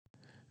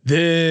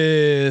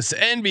This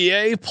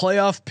NBA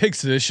playoff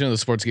picks edition of the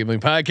Sports Gambling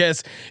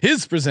Podcast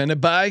is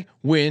presented by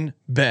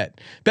WynnBET.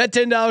 Bet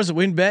 $10 at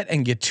WynnBET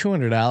and get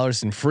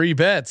 $200 in free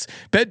bets.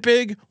 Bet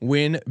big,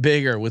 win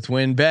bigger with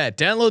WynnBET.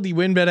 Download the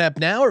WynnBET app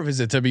now or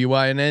visit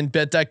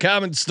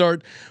wynnbet.com and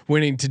start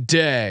winning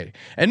today.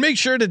 And make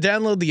sure to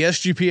download the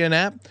SGPN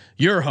app,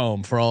 your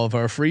home for all of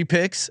our free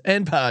picks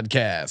and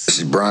podcasts. This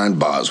is Brian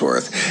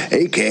Bosworth,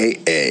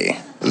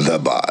 aka The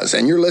Boz,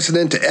 and you're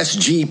listening to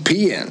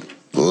SGPN.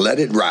 Let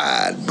it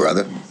ride,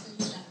 brother.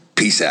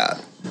 Peace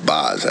out.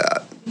 Boz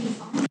out.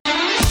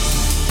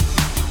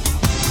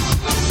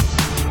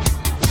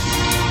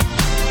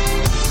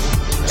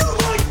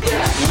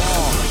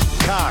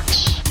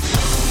 Cox.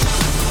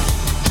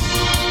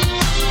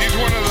 He's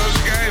one of those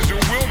guys who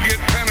will get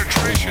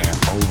penetration.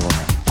 Over.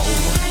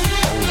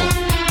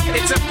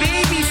 It's a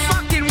baby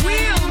fucking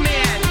wheel,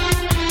 man.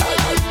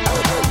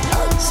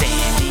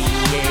 San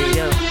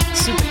Diego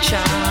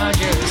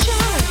Superchargers.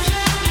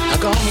 Now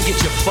go home and get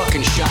your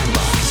fucking shine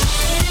box.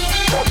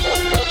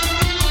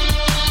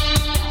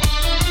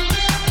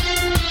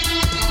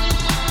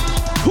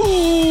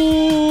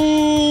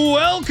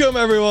 Welcome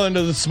everyone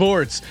to the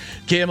Sports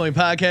Gambling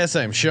Podcast.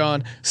 I'm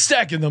Sean,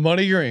 stacking the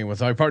money green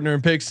with my partner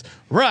in picks,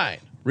 Ryan,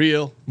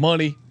 Real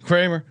Money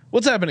Kramer.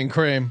 What's happening,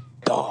 Kramer?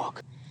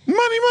 Dog.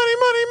 Money.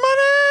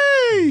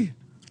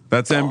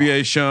 That's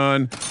NBA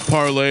Sean,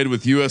 parlayed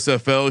with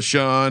USFL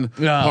Sean,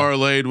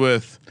 parlayed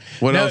with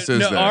what else is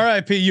there?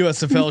 RIP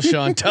USFL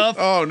Sean. Tough.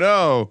 Oh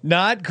no,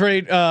 not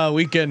great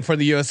weekend for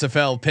the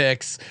USFL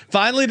picks.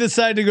 Finally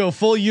decided to go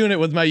full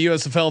unit with my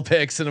USFL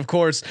picks, and of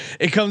course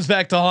it comes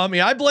back to haunt me.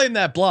 I blame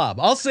that blob.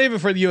 I'll save it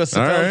for the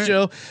USFL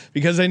show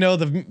because I know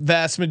the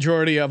vast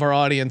majority of our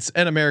audience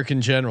and American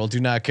general do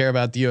not care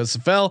about the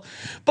USFL.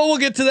 But we'll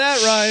get to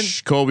that, Ryan.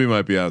 Colby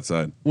might be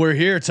outside. We're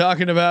here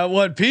talking about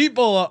what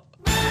people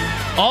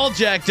all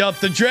jacked up.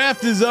 The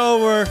draft is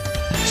over,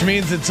 which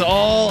means it's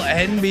all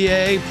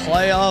NBA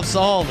playoffs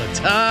all the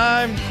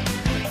time.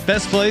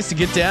 Best place to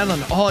get down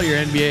on all your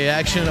NBA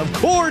action, of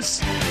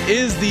course,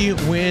 is the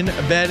Wynn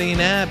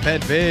betting app.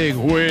 Bet big,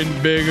 win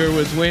bigger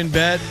with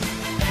WynnBET.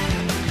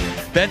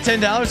 Bet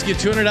 $10, get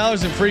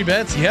 $200 in free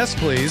bets. Yes,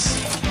 please.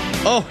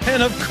 Oh,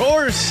 and of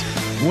course,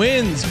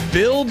 Wynn's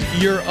build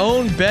your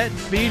own bet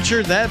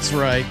feature. That's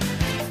right.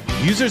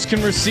 Users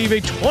can receive a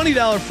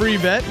 $20 free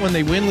bet when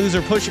they win, lose,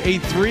 or push a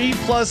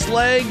 3+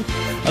 leg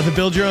of the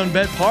Build Your Own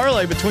Bet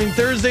parlay between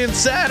Thursday and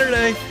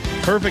Saturday.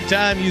 Perfect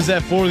time. Use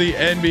that for the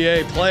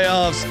NBA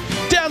playoffs.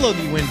 Download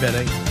the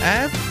WynnBET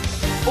app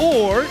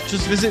or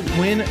just visit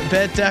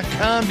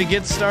wynnbet.com to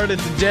get started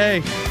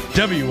today.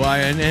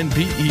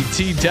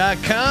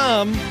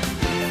 WYNNBET.com.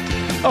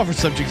 Offer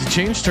subject to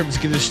change. Terms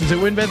and conditions at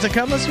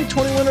wynnbet.com. Must be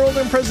 21 or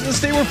older and present in the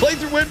state where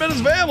playthrough WynnBET is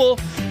available.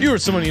 You or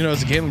someone you know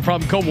has a gambling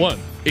problem, call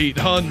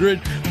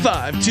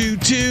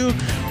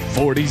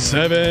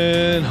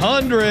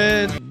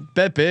 1-800-522-4700.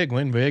 Bet big,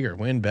 win bigger,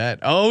 WynnBET.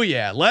 Oh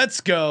yeah, let's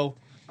go.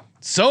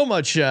 So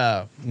much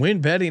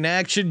win betting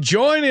action.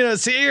 Joining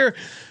us here,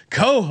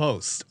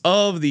 co-host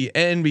of the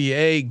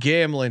NBA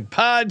Gambling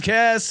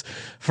Podcast.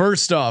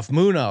 First off,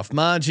 Munaf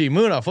Manji.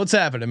 Munaf, what's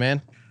happening,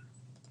 man?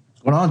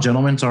 What's going on,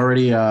 gentlemen? It's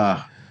already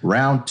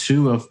round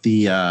 2 of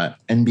the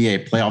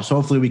NBA playoffs.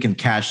 Hopefully we can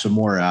cash some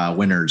more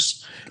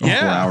winners for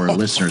our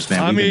listeners,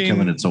 man. We've been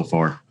killing it so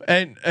far.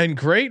 And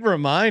great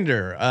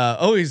reminder.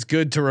 Always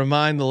good to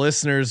remind the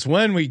listeners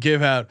when we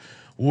give out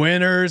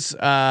winners.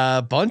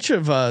 Bunch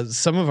of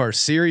some of our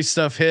series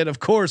stuff hit. Of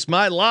course,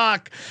 my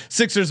lock,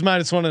 Sixers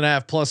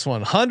 -1.5 plus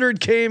 100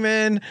 came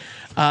in.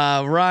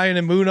 Ryan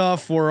and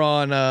Munaf were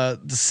on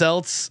the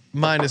Celts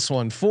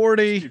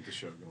 -140. keep the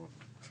show going.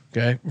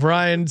 Okay,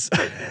 Ryan's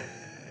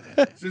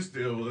Just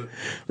deal with it.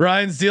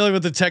 Ryan's dealing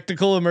with a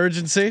technical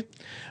emergency,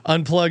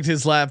 unplugged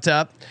his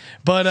laptop.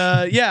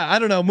 But yeah, I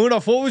don't know.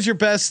 Munaf, what was your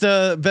best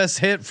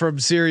hit from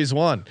Series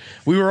 1?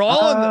 We were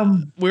all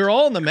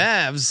in the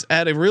Mavs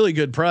at a really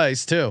good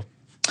price too.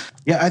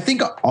 Yeah, I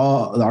think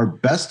our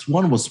best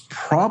one was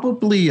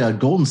probably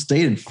Golden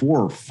State in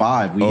 4 or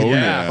 5. We hit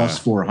that plus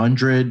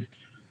 400.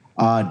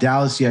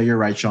 Dallas, yeah, you're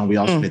right, Sean. We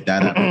also hit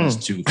that at plus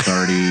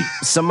 230.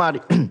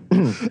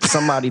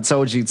 Somebody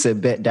told you to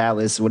bet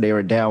Dallas when they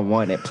were down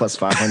 1 at plus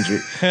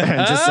 500.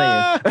 Just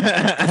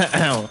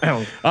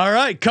saying. All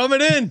right,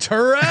 coming in,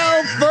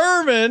 Terrell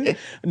Furman,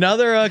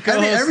 another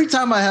co-host. Every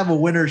time I have a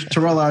winner,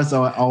 Terrell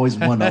always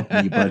one up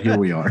me, but here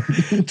we are.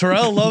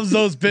 Terrell loves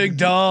those big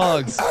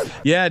dogs.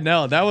 Yeah,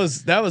 no, that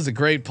was a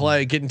great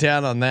play, getting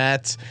down on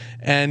that,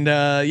 and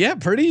yeah,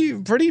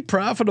 pretty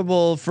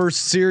profitable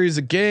first series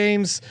of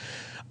games.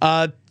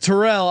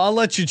 Terrell, I'll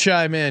let you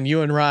chime in.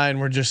 You and Ryan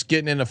were just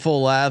getting into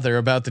full lather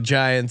about the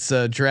Giants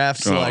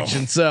draft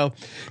selection. So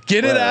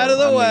get it out of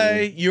the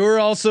way. You're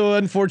also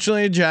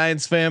unfortunately a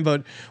Giants fan,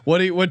 but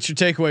what's your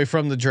takeaway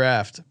from the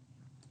draft?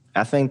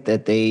 I think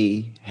that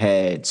they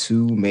had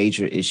 2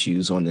 major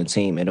issues on the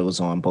team, and it was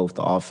on both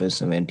the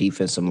offensive and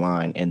defensive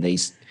line, and they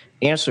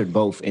answered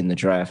both in the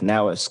draft.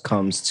 Now it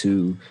comes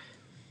to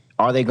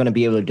are they going to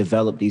be able to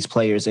develop these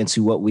players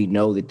into what we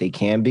know that they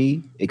can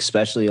be,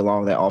 especially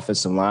along that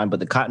offensive line?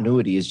 But the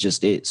continuity is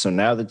just it. So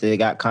now that they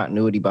got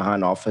continuity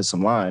behind the offensive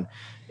line,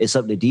 it's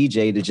up to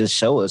DJ to just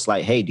show us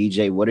like, hey,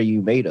 DJ, what are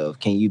you made of?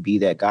 Can you be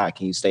that guy?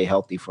 Can you stay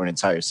healthy for an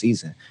entire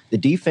season? The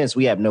defense,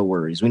 we have no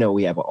worries. We know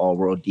we have an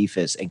all-world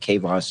defense, and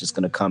Kayvon's just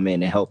going to come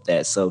in and help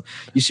that. So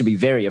you should be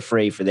very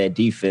afraid for that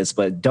defense,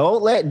 but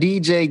don't let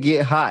DJ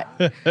get hot.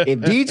 If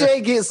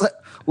DJ gets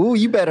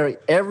you better.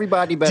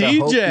 Everybody better. DJ,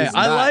 hope he's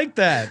I not. like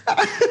that.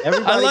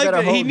 Everybody better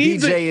that. hope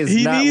DJ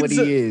is not what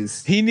he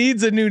is. He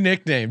needs a new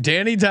nickname.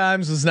 Danny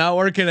Dimes was not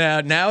working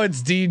out. Now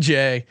it's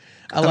DJ.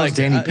 I like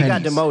Danny He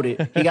got demoted.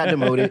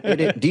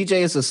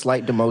 DJ is a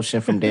slight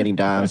demotion from Danny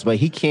Dimes, but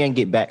he can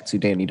get back to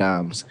Danny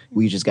Dimes.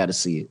 We just got to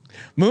see it.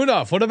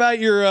 Moonoff, what about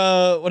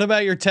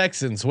your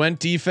Texans? Went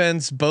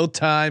defense both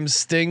times,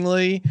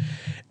 Stingley,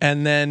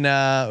 and then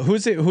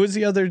who's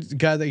the other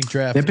guy that you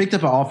drafted? They picked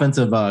up an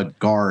offensive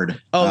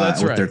guard. That's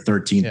with right. their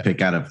 13th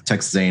pick out of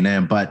Texas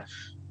A&M. But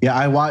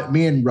yeah,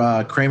 me and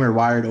Kramer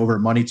wired over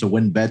money to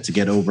win bet to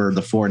get over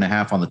the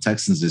 4.5 on the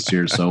Texans this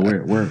year. So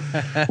we're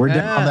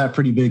down that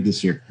pretty big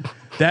this year.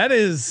 That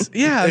is,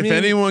 yeah. If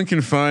anyone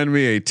can find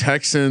me a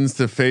Texans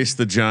to face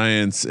the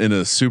Giants in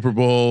a Super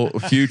Bowl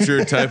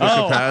future type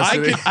of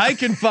capacity, I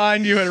can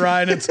find you at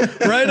Ryan. It's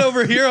right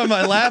over here on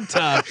my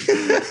laptop.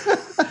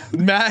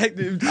 Matt,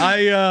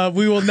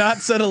 we will not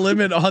set a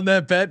limit on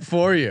that bet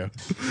for you.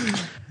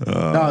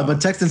 No,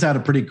 but Texans had a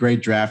pretty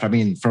great draft. I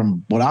mean,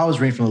 from what I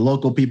was reading from the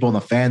local people and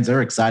the fans,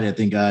 they're excited. I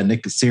think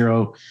Nick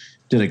Cassero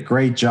did a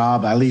great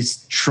job, at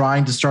least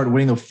trying to start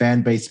winning the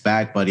fan base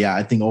back. But yeah,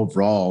 I think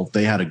overall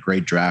they had a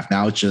great draft.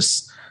 Now it's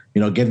just,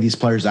 getting these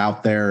players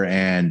out there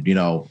and,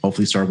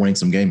 hopefully start winning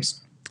some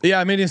games. Yeah.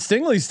 I mean, if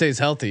Stingley stays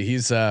healthy,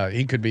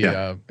 he could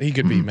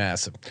be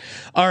massive.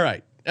 All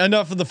right.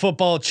 Enough of the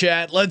football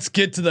chat. Let's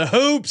get to the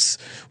hoops.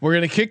 We're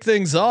going to kick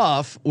things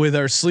off with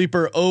our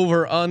sleeper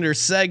over under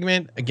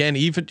segment. Again,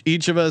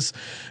 each of us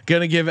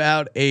going to give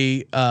out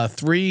a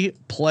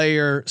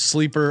 3-player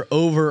sleeper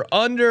over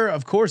under.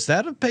 Of course,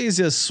 that pays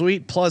you a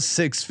sweet plus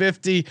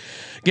 650.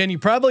 Again, you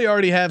probably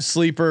already have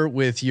sleeper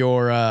with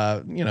your,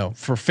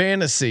 for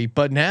fantasy,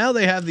 but now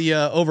they have the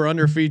over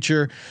under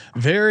feature.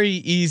 Very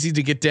easy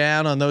to get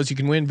down on those. You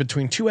can win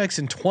between 2x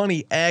and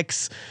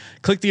 20x.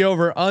 Click the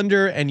over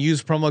under and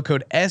use promo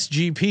code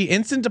SGP.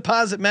 Instant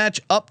deposit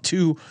match up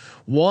to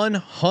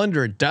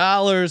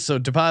 $100. So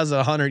deposit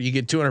 100, you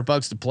get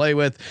 $200 to play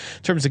with.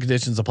 Terms and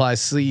conditions apply.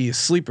 See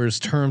Sleeper's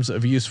terms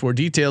of use for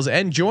details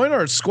and join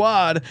our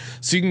squad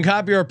so you can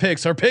copy our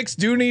picks. Our picks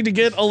do need to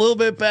get a little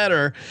bit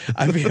better.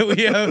 I mean,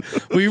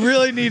 we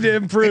really need to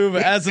improve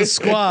as a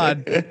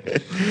squad.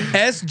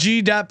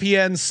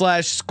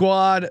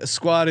 SG.pn/squad.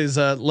 Squad is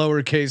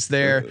lowercase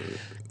there.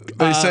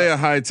 They say a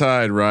high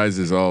tide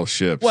rises all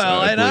ships.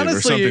 Well, and honestly,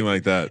 or something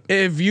like that.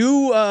 If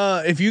you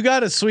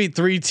got a sweet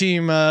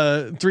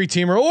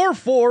 3-teamer or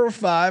 4 or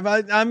 5,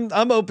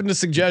 I'm open to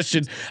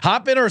suggestion.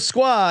 Hop in our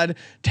squad,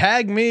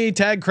 tag me,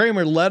 tag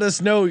Kramer. Let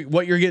us know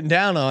what you're getting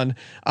down on.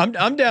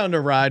 I'm down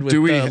to ride with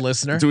the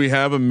listener. Do we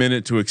have a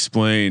minute to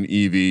explain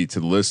EV to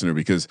the listener?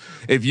 Because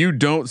if you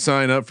don't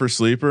sign up for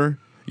Sleeper,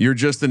 you're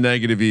just a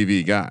negative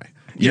EV guy.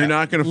 You're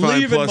not going to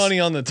find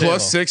money on the table.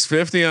 Plus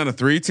 650 on a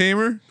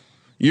 3-teamer.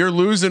 You're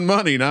losing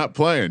money not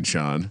playing,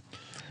 Sean.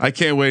 I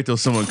can't wait till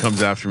someone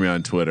comes after me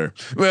on Twitter.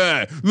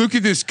 Look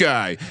at this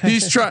guy.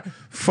 He's trying.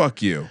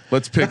 Fuck you.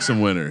 Let's pick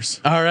some winners.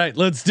 All right,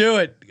 let's do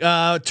it.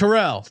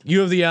 Terrell,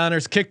 you have the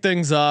honors. Kick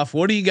things off.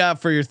 What do you got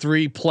for your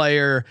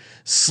 3-player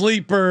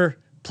sleeper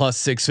plus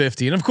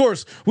 650? And of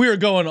course, we are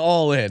going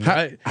all in.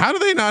 Right? How do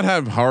they not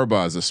have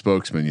Harbaugh as a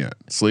spokesman yet?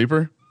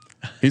 Sleeper?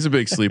 He's a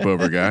big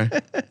sleepover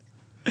guy.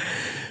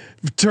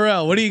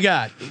 Terrell, what do you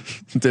got?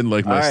 Didn't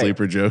like my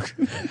sleeper joke.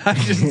 I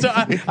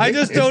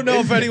just don't know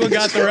if anyone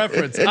got the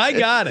reference. I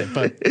got it,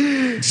 but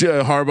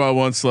Harbaugh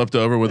once slept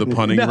over with a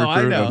punting recruit.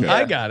 I know. Okay.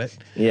 I got it.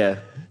 Yeah.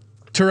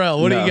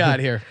 Terrell, what do you got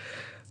here?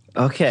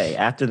 Okay,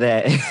 after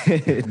that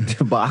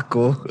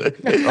debacle.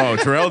 Oh,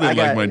 Terrell didn't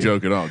like my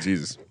joke at all.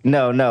 Jesus.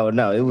 No.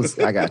 It was.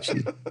 I got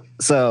you.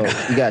 So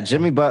you got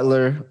Jimmy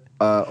Butler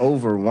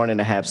over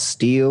 1.5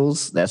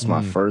 steals. That's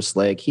my first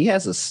leg. He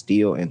has a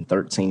steal in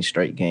 13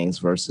 straight games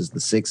versus the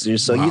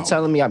Sixers. So you're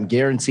telling me I'm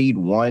guaranteed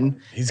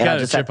one? He's and got I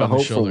just a have chip to on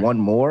his hope for shoulder. one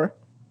more.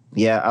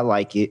 Yeah, I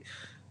like it.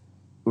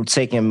 We're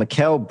taking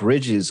Mikal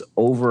Bridges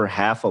over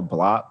half a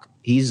block.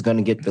 He's going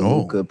to get the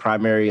Luka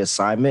primary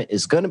assignment.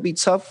 It's going to be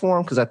tough for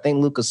him because I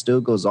think Luka still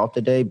goes off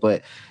today,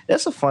 but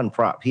that's a fun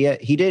prop.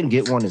 He didn't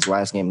get one his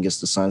last game against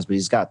the Suns, but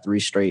he's got 3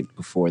 straight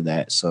before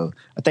that. So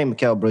I think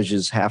Mikal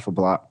Bridges half a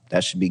block.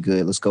 That should be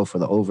good. Let's go for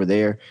the over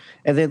there.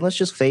 And then let's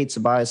just fade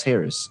Tobias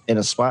Harris in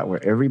a spot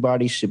where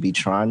everybody should be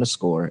trying to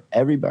score.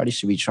 Everybody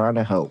should be trying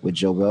to help with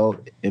Joel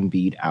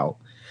Embiid out.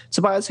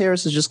 Tobias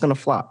Harris is just going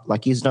to flop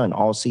like he's done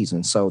all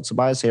season. So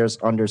Tobias Harris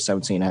under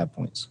 17.5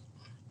 points.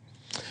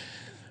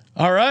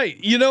 All right.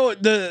 You know,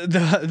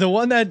 the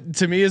one that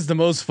to me is the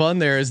most fun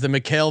there is the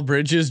Mikal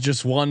Bridges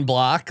just one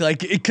block. Like,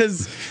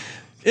 because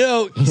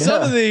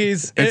Some of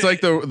these, it's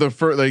like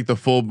the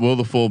full. Will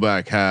the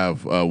fullback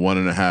have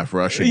 1.5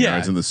 rushing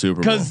yards in the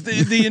Super Bowl? Because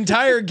the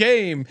entire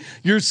game,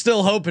 you're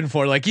still hoping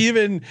for. Like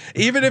even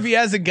if he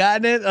hasn't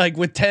gotten it, like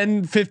with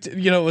 10,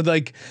 15, with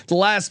like the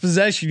last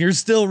possession, you're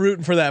still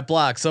rooting for that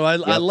block. So I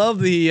love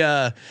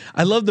the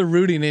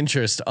rooting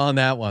interest on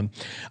that one.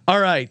 All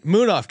right,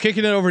 Munaf,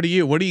 kicking it over to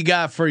you. What do you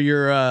got for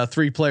your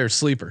 3-player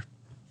sleeper?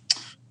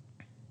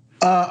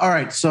 All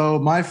right. So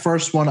my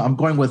first one, I'm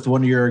going with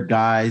one of your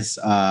guys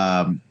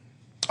on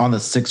the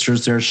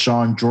Sixers there,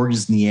 Sean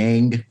Georges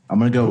Niang. I'm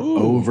going to go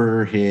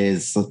over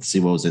his, let's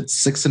see, what was it?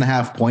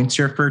 6.5 points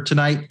here for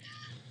tonight.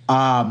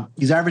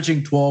 He's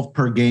averaging 12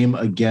 per game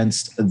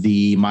against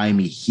the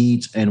Miami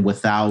Heat, and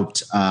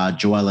without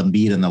Joel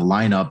Embiid in the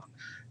lineup,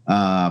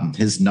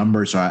 his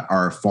numbers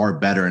are far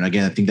better. And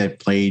again, I think they've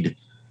played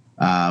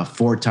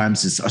 3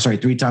 times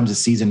this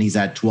season. He's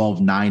at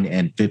 12, 9,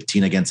 and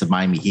 15 against the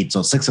Miami Heat.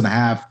 So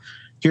 6.5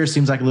 here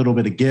seems like a little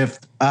bit of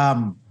gift.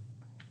 I'm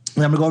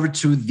going to go over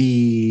to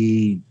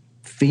the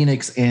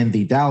Phoenix and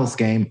the Dallas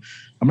game.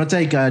 I'm going to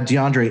take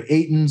DeAndre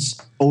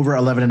Ayton's over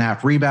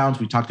 11.5 rebounds.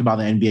 We talked about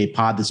the NBA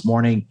pod this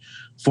morning.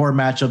 4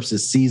 matchups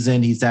this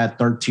season. He's had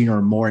 13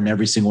 or more in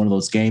every single one of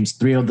those games.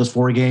 3 of those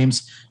 4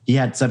 games, he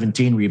had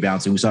 17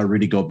 rebounds, and we saw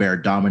Rudy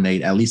Gobert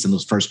dominate, at least in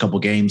those first couple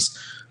games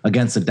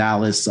against the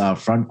Dallas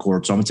front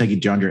court. So I'm going to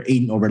take DeAndre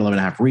Ayton over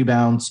 11.5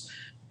 rebounds.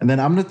 And then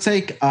I'm going to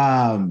take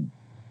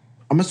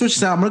I'm going to switch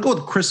this out. I'm going to go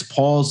with Chris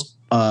Paul's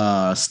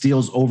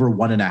steals over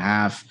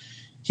 1.5.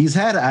 He's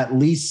had at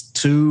least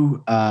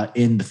 2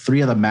 in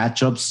 3 of the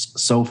matchups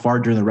so far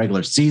during the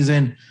regular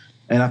season.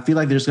 And I feel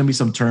like there's going to be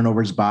some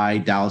turnovers by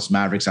Dallas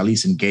Mavericks, at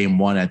least in game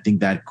 1. I think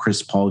that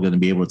Chris Paul is going to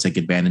be able to take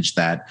advantage of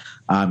that.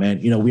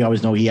 And we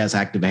always know he has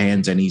active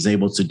hands, and he's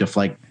able to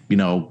deflect,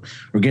 or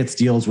get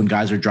steals when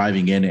guys are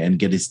driving in and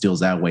get his steals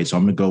that way. So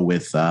I'm going to go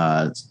with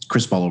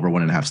Chris Paul over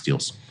 1.5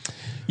 steals.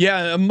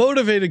 Yeah, a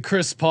motivated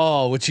Chris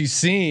Paul, which he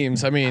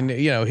seems. I mean,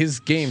 his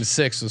game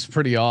 6 was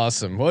pretty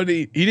awesome.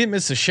 He didn't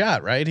miss a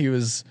shot, right? He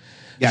was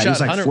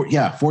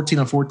 14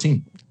 on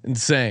 14.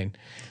 Insane.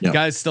 Yep.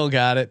 Guys still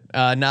got it.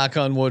 Knock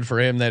on wood for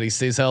him that he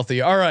stays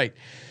healthy. All right,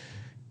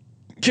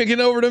 kicking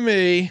over to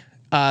me.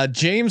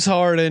 James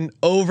Harden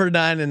over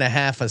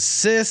 9.5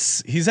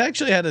 assists. He's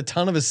actually had a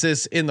ton of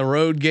assists in the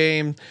road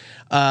game.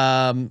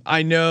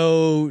 I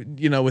know,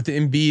 with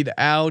Embiid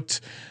out,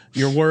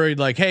 you're worried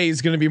like, hey,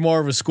 he's going to be more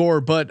of a scorer.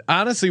 But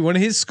honestly, when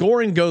his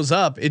scoring goes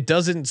up, it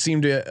doesn't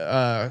seem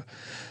to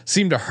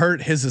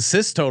hurt his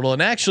assist total.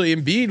 And actually,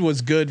 Embiid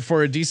was good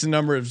for a decent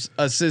number of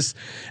assists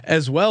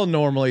as well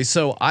normally.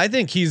 So I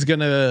think he's going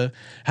to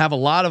have a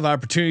lot of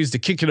opportunities to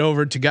kick it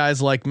over to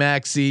guys like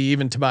Maxey,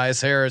 even Tobias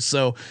Harris.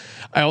 So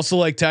I also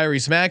like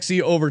Tyrese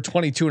Maxey over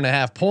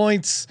 22.5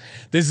 points.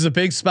 This is a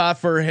big spot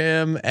for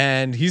him,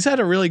 and he's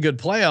had a really good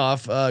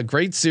playoff,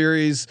 great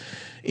series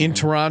in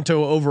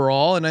Toronto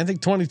overall. And I think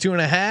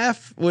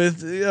 22.5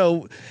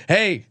 with,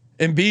 hey,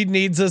 Embiid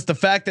needs us. The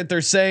fact that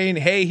they're saying,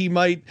 hey, he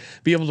might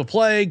be able to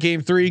play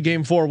game 3,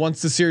 game 4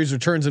 once the series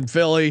returns in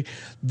Philly.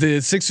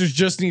 The Sixers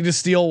just need to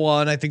steal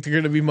one. I think they're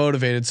going to be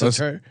motivated.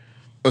 So,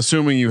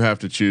 assuming you have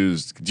to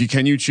choose,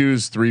 can you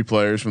choose 3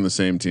 players from the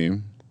same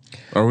team?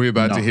 Are we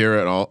about to hear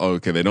it all? Oh,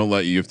 okay, they don't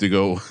let you. You have to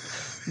go.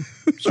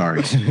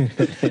 Sorry.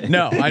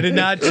 No, I did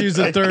not choose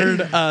a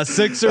third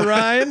Sixer,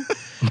 Ryan.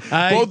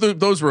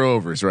 Those were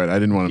overs, right? I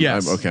didn't want to.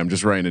 Yes. I'm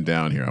just writing it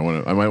down here.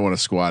 I might want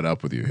to squat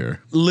up with you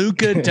here.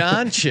 Luka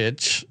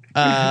Doncic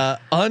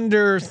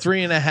under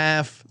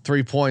 3.5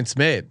 3 points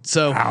made.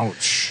 So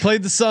ouch.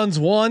 Played the Suns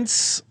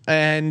once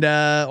and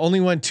only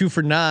went 2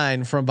 for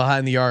 9 from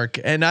behind the arc.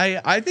 And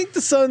I think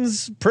the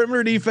Suns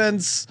perimeter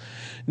defense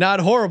not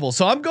horrible.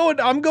 So I'm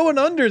going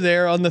under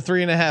there on the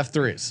 3.5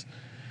 threes.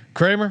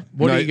 Kramer,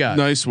 what do you got?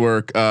 Nice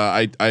work.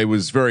 I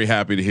was very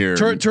happy to hear.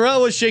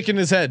 Terrell was shaking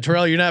his head.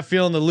 Terrell, you're not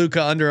feeling the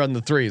Luka under on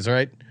the threes,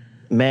 right?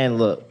 Man,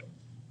 look,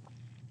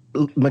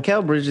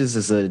 Mikal Bridges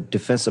is a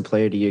defensive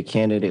player of the year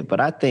candidate, but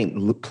I think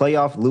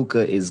playoff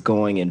Luka is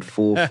going in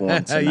full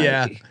form tonight.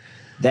 Yeah.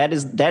 That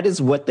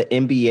is what the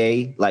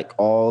NBA, like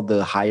all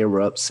the higher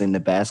ups and the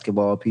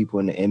basketball people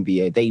in the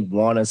NBA, they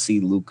want to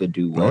see Luka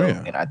do well,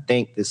 and I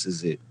think this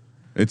is it.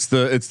 It's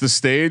the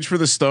stage for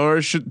the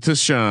stars to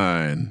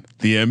shine.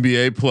 The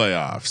NBA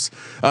playoffs.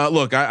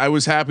 Look, I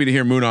was happy to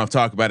hear Munaf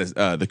talk about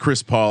the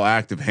Chris Paul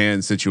active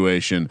hand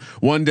situation.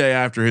 One day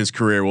after his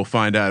career, we'll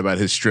find out about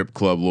his strip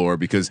club lore,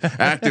 because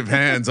active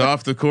hands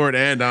off the court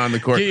and on the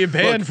court. Get you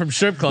banned from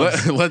strip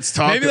clubs. Let's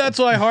talk. Maybe that's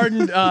why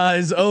Harden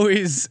is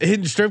always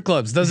in strip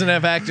clubs. Doesn't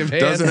have active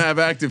hands. Doesn't have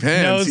active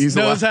hands.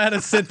 Knows how to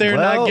sit there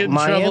and not get in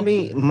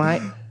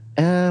trouble.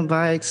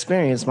 By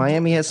experience,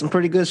 Miami has some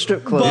pretty good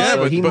strip clubs.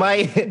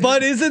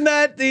 But isn't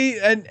that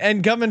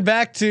and coming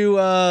back to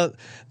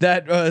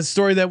that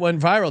story that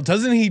went viral?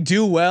 Doesn't he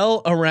do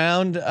well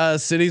around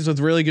cities with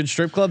really good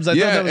strip clubs? I thought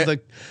that was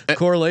the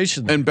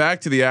correlation. And back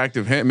to the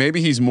active hand,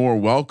 maybe he's more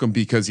welcome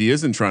because he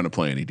isn't trying to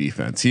play any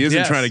defense. He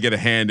isn't trying to get a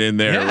hand in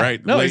there,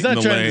 right? No, he's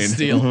not trying to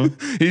steal.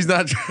 Mm-hmm. He's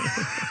not.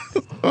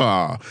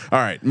 All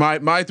right, my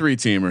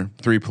 3-teamer,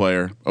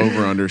 3-player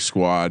over under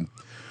squad.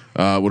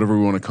 whatever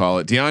we want to call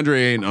it.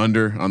 DeAndre Ayton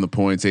under on the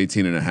points,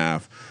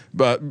 18.5.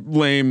 But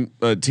lame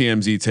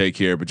TMZ take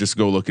here, but just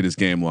go look at his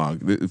game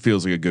log. It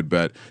feels like a good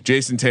bet.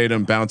 Jason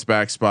Tatum bounce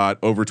back spot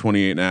over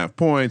 28.5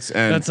 points,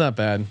 and that's not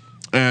bad.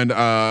 And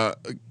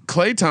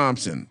Klay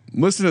Thompson,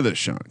 listen to this,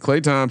 Sean.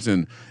 Klay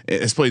Thompson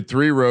has played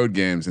 3 road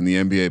games in the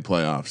NBA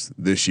playoffs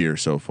this year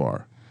so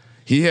far.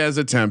 He has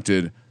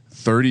attempted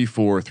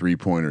 34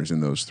 3-pointers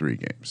in those 3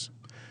 games.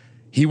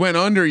 He went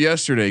under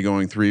yesterday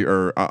going 3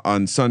 or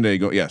on Sunday.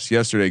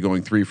 Yesterday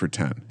going 3 for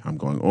 10. I'm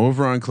going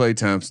over on Klay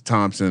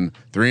Thompson,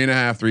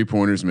 3.5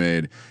 3-pointers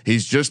made.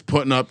 He's just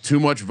putting up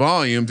too much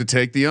volume to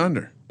take the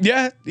under.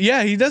 Yeah.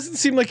 He doesn't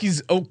seem like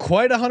he's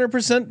quite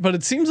 100%, but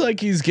it seems like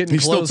he's getting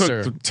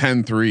closer. Still took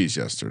 10 threes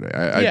yesterday.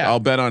 I'll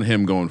bet on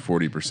him going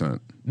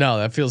 40%. No,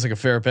 that feels like a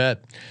fair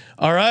bet.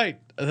 All right.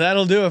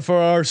 That'll do it for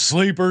our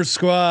sleeper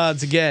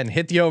squads. Again,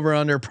 hit the over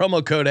under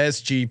promo code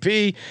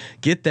SGP.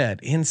 Get that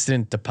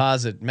instant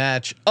deposit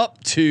match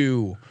up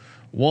to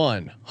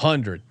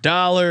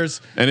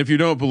 $100. And if you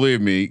don't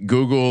believe me,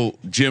 Google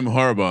Jim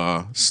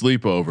Harbaugh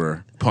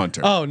sleepover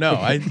punter. Oh no,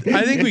 I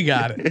think we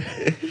got it.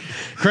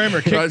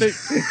 Kramer,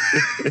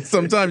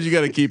 sometimes you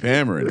got to keep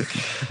hammering it.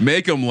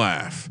 Make them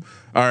laugh.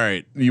 All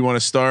right, you want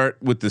to start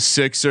with the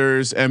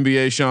Sixers,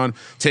 NBA, Sean,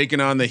 taking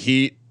on the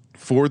Heat.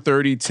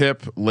 4:30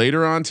 tip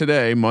later on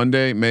today,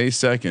 Monday, May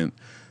 2nd.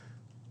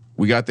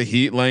 We got the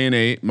Heat laying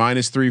 8,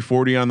 minus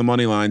 340 on the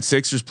money line.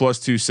 Sixers plus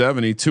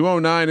 270.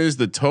 209 is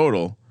the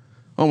total.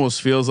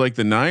 Almost feels like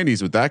the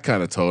 90s with that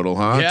kind of total,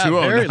 huh? Yeah,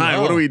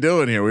 209. What are we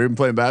doing here? We've been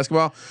playing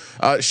basketball.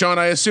 Sean,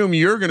 I assume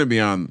you're going to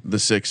be on the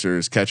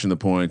Sixers catching the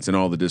points and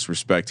all the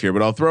disrespect here,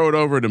 but I'll throw it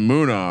over to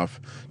Moonoff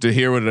to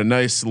hear what a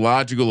nice,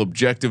 logical,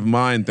 objective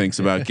mind thinks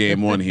about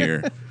game 1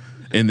 here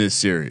in this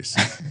series.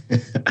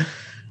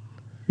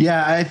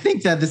 Yeah, I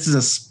think that this is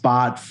a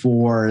spot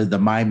for the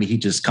Miami Heat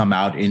just come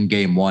out in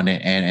game 1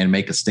 and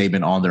make a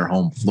statement on their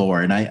home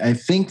floor. And I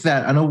think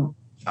that I know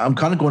I'm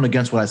kind of going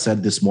against what I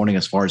said this morning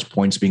as far as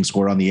points being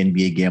scored on the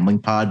NBA gambling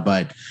pod,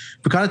 but if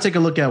we kind of take a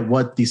look at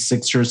what the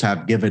Sixers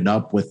have given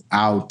up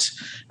without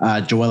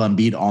Joel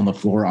Embiid on the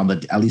floor,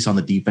 at least on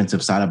the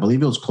defensive side, I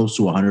believe it was close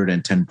to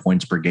 110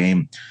 points per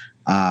game.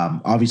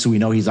 Obviously, we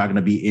know he's not going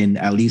to be in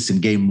at least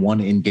in game 1,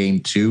 in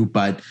game 2,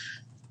 but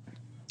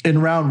in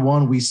round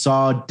 1, we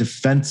saw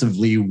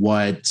defensively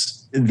what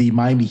the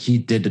Miami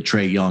Heat did to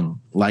Trae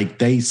Young. Like,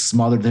 they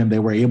smothered him. They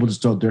were able to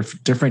throw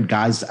different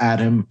guys at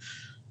him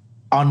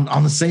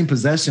on the same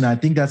possession. I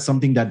think that's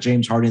something that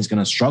James Harden is going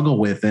to struggle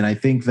with. And I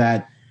think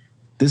that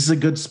this is a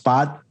good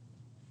spot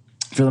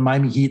for the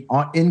Miami Heat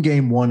in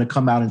game 1 to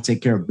come out and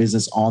take care of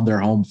business on their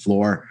home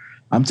floor.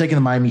 I'm taking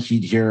the Miami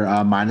Heat here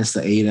minus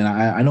the 8. And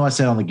I know I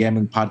said on the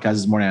gambling podcast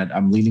this morning,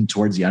 I'm leaning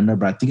towards the under,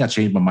 but I think I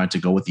changed my mind to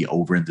go with the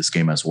over in this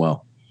game as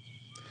well.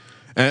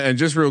 And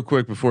just real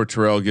quick before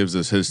Terrell gives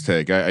us his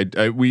take,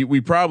 we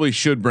probably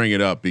should bring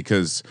it up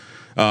because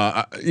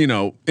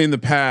in the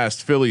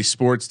past, Philly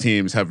sports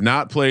teams have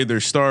not played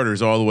their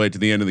starters all the way to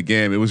the end of the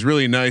game. It was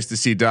really nice to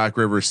see Doc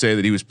Rivers say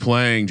that he was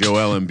playing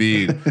Joel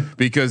Embiid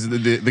because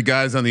the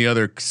guys on the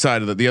other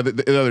side of the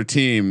other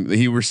team,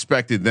 he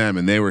respected them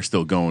and they were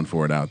still going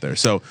for it out there.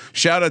 So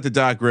shout out to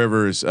Doc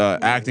Rivers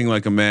acting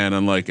like a man,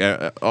 unlike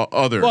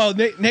other. Well,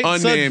 Nate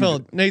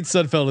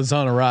Sudfeld is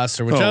on a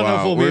roster, which I don't know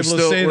if we'll be able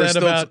to say that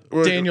about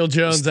Daniel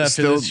Jones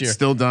after this year.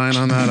 Still dying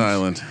on that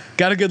island.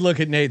 Got a good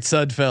look at Nate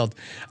Sudfeld.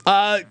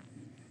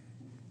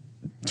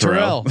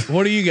 Terrell,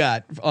 what do you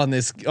got on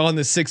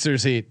the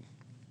Sixers Heat?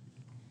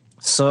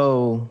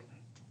 So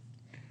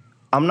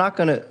I'm not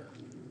gonna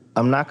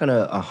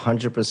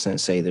 100%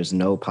 say there's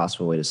no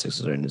possible way the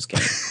Sixers are in this game.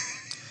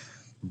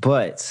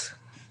 But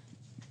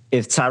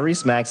if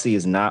Tyrese Maxey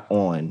is not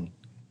on,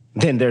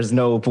 then there's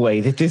no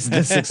way that the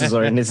Sixers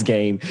are in this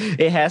game.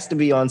 It has to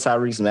be on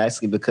Tyrese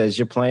Maxey because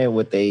you're playing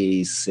with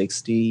a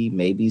 60,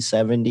 maybe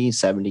 70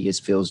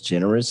 feels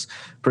generous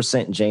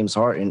 % James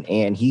Harden,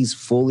 and he's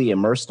fully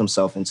immersed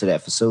himself into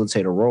that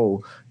facilitator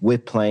role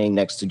with playing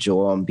next to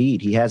Joel Embiid.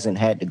 He hasn't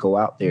had to go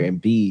out there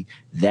and be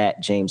that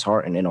James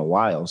Harden in a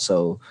while.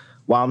 So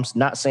while I'm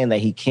not saying that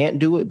he can't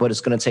do it, but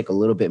it's going to take a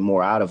little bit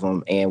more out of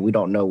him, and we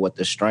don't know what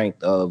the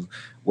strength of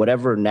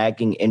whatever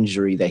nagging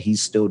injury that he's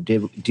still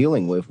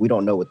dealing with, we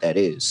don't know what that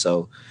is.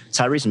 So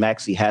Tyrese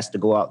Maxey has to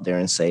go out there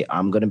and say,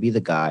 I'm going to be the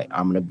guy.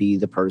 I'm going to be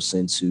the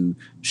person to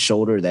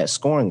shoulder that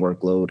scoring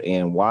workload.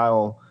 And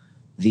while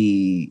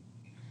the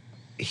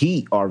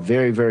Heat are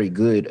very, very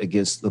good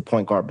against the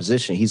point guard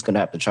position, he's going to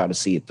have to try to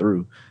see it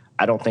through.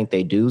 I don't think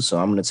they do, so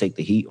I'm going to take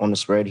the Heat on the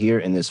spread here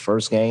in this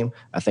first game.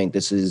 I think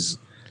this is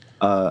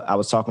I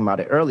was talking about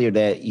it earlier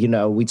that,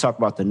 we talk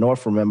about the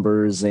North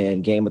remembers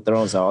and Game of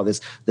Thrones and all this.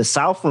 The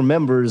South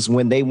remembers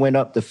when they went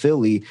up to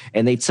Philly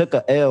and they took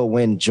a L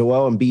when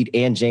Joel Embiid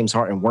and James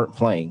Harden weren't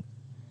playing.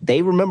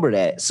 They remember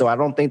that. So I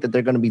don't think that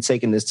they're going to be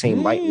taking this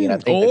team lightly. And I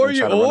think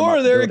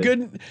they're a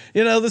good,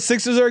 the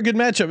Sixers are a good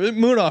matchup.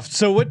 Moonoff.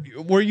 So what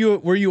were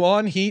you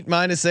on Heat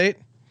 -8?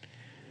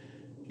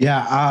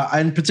 Yeah,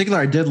 in particular,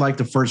 I did like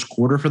the first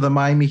quarter for the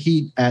Miami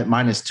Heat at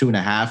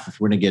 -2.5. If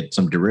we're going to get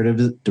some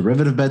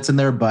derivative bets in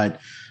there, but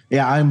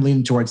Yeah, I'm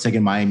leaning towards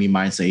taking Miami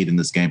 -8 in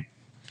this game.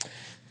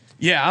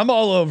 Yeah, I'm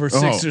all over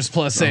Sixers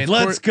 +8.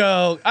 Let's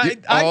go. I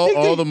think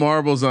all the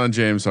marbles on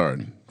James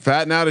Harden.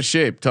 Fat and out of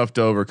shape, tough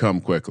to overcome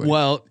quickly.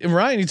 Well,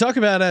 Ryan, you talk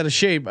about out of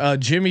shape.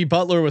 Jimmy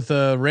Butler with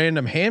a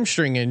random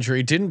hamstring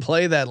injury didn't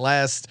play that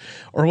last,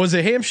 or was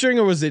it hamstring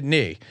or was it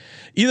knee?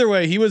 Either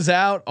way, he was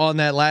out on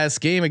that last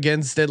game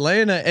against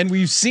Atlanta, and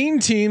we've seen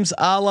teams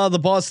a la the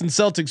Boston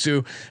Celtics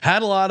who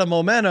had a lot of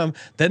momentum.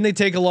 Then they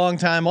take a long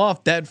time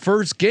off. That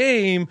first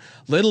game,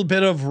 little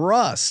bit of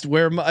rust.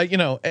 Where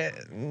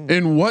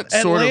in what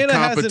sort of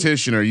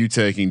competition are you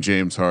taking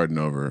James Harden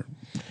over?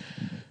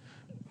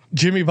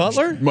 Jimmy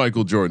Butler?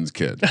 Michael Jordan's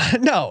kid.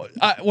 No,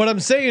 what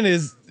I'm saying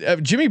is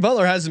Jimmy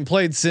Butler hasn't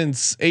played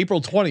since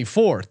April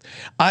 24th.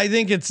 I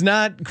think it's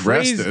not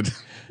crazy. Rested.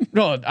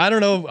 No, I don't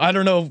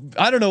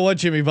know what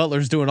Jimmy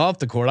Butler's doing off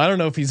the court. I don't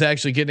know if he's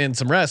actually getting in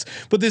some rest.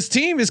 But this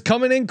team is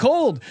coming in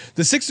cold.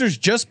 The Sixers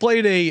just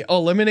played a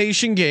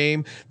elimination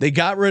game. They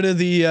got rid of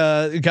the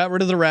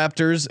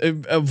Raptors,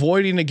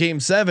 avoiding a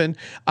game 7.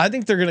 I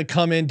think they're going to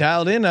come in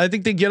dialed in. I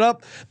think they get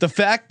up. The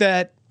fact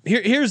that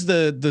here's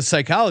the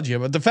psychology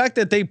of it. The fact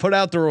that they put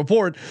out the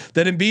report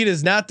that Embiid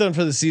is not done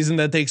for the season,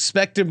 that they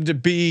expect him to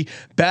be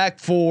back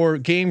for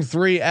game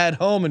 3 at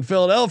home in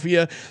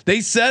Philadelphia.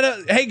 They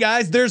said, hey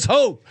guys, there's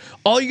hope.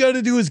 All you got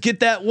to do is get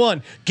that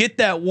one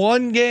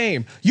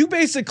game. You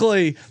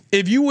basically,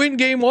 if you win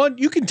game 1,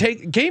 you can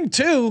take game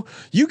 2.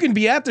 You can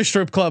be at the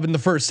strip club in the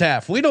first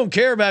half. We don't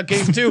care about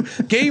game 2.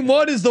 Game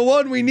 1 is the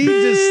one we need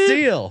to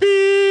steal.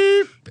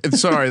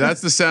 Sorry,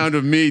 that's the sound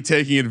of me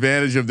taking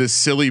advantage of this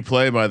silly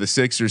play by the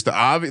Sixers.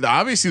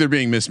 Obviously, they're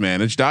being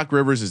mismanaged. Doc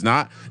Rivers is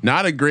not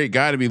a great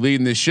guy to be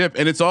leading this ship,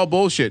 and it's all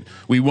bullshit.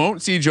 We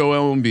won't see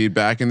Joel Embiid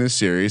back in this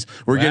series.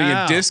 We're getting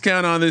a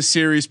discount on this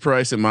series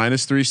price at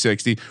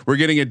 -360. We're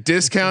getting a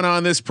discount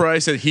on this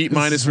price at Heat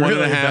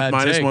 -1.5,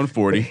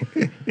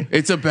 -140.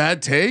 It's a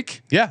bad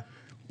take. Yeah.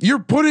 You're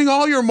putting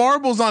all your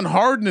marbles on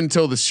Harden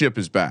until the ship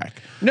is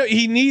back. No,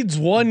 he needs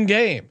one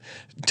game.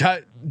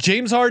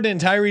 James Harden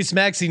and Tyrese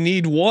Maxey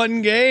need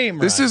one game.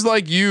 This is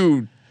like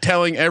you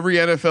telling every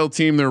NFL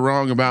team they're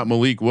wrong about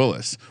Malik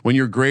Willis when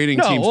you're grading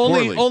teams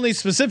poorly. Only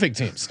specific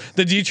teams.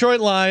 The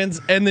Detroit Lions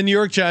and the New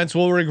York Giants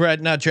will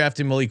regret not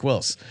drafting Malik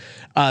Willis.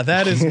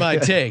 That is my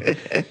take.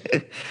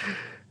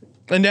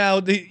 And now,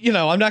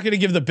 I'm not going to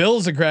give the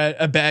Bills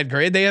a bad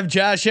grade. They have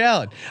Josh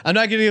Allen. I'm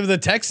not going to give the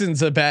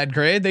Texans a bad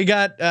grade. They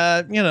got,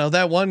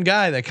 that one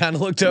guy that kind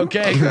of looked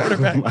okay.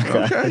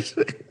 Okay.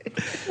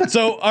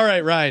 So, all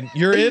right, Ryan,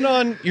 you're in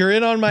on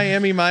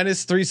Miami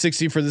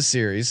 -360 for the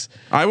series.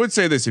 I would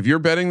say this: if you're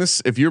betting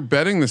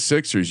the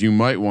Sixers, you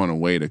might want to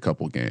wait a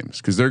couple games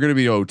because they're going to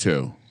be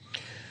 0-2.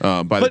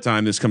 By the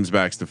time this comes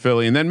back to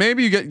Philly, and then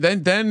maybe you get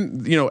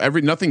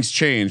nothing's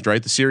changed,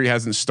 right? The series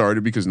hasn't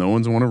started because no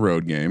one's won a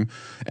road game,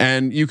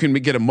 and you can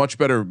get a much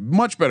better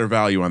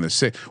value on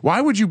this. Why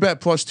would you bet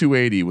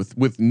 +280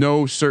 with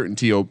no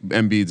certainty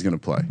Embiid's going to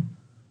play?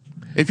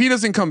 If he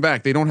doesn't come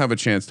back, they don't have a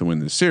chance to win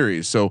this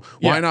series. So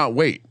why not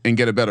wait and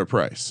get a better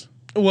price?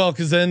 Well,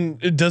 because then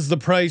does the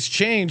price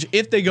change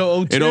if they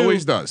go 0-2? It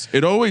always does.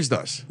 It always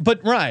does.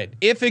 But right,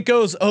 if it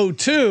goes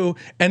 0-2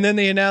 and then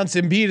they announce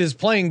Embiid is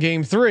playing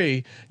game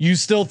 3, you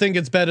still think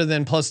it's better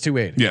than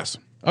 +280? Yes.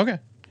 Okay.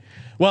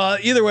 Well,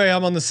 either way,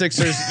 I'm on the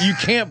Sixers. You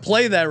can't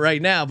play that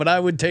right now, but I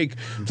would take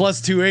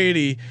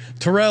 +280.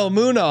 Terrell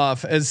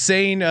Moonoff as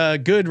saying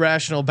good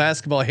rational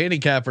basketball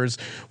handicappers.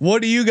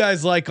 What do you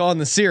guys like on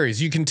the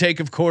series? You can take,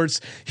 of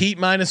course, Heat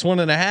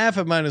 -1.5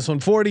 at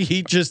 -140.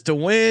 Heat just to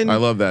win. I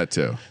love that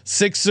too.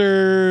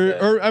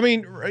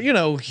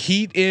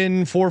 Heat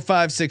in 4,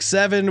 5, 6,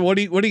 7. What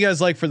do you guys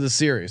like for the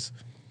series?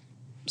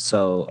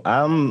 So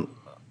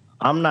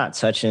I'm not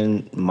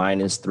touching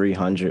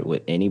 -300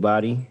 with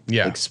anybody.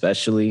 Yeah.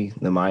 Especially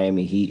the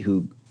Miami Heat,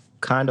 who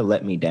kind of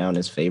let me down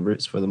as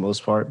favorites for the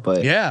most part.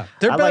 But yeah,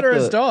 they're better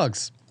as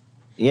dogs.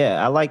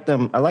 Yeah, I like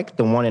them. I like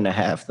the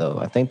 1.5 though.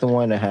 I think the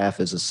 1.5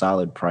 is a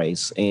solid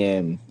price,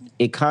 and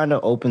it kind of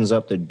opens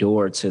up the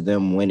door to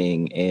them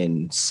winning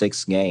in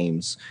 6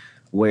 games,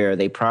 where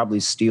they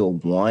probably still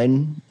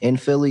won in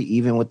Philly.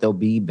 Even with they'll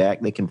be back,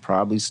 they can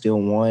probably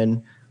still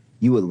win.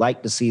 You would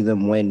like to see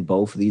them win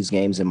both of these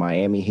games in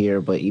Miami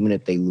here, but even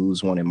if they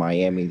lose one in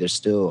Miami, there's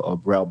still a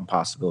realm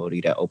possibility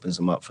that opens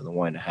them up for the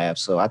 1.5.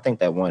 So I think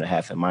that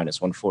 1.5 at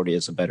 -140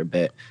 is a better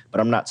bet, but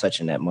I'm not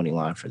touching that money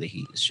line for the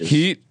Heat. It's just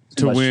Heat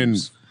to win.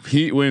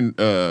 Heat win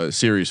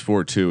series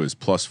 4-2 is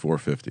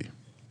 +450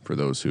 for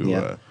those who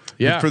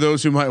for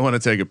those who might want to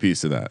take a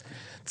piece of that.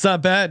 It's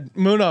not bad.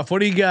 Moonoff, what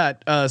do you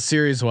got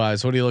series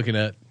wise? What are you looking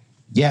at?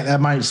 Yeah,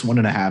 that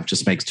 -1.5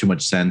 just makes too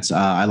much sense.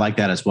 I like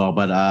that as well.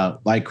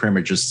 But like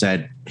Kramer just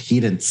said,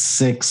 Heat in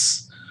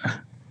 6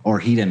 or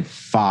Heat in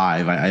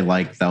 5. I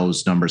like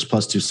those numbers,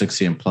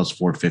 +260 and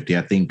 +450.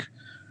 I think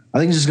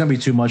it's just going to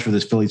be too much for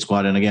this Philly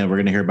squad. And again, we're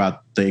going to hear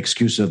about the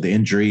excuse of the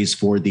injuries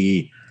for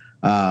the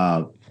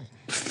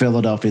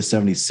Philadelphia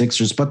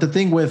 76ers. But the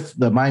thing with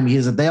the Miami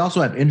is that they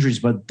also have injuries,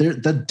 but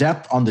the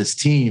depth on this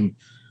team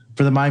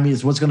for the Miami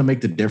is what's going to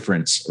make the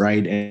difference,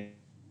 right? And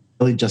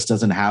really just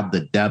doesn't have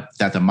the depth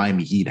that the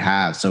Miami Heat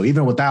has. So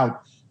even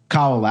without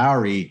Kyle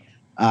Lowry,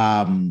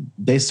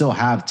 they still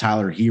have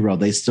Tyler Hero.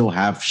 They still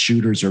have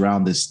shooters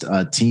around this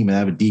team and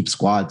have a deep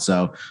squad.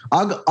 So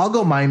I'll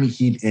go Miami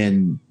Heat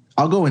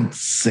I'll go in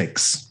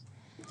 6.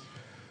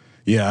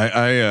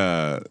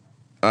 Yeah,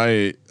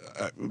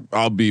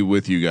 I'll be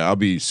with you guys. I'll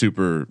be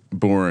super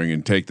boring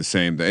and take the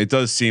same thing. It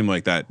does seem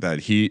like that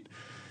Heat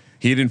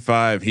in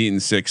 5, Heat in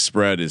 6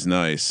 spread is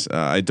nice.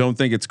 I don't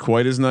think it's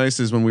quite as nice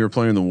as when we were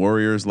playing the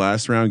Warriors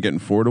last round, getting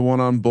 4-1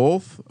 on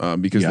both,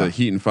 because the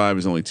Heat in 5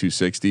 is only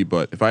 260.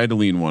 But if I had to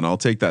lean one, I'll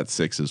take that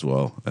 6 as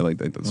well. I like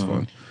that. That's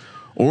fun.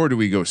 Or do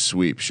we go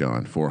sweep,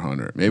 Sean?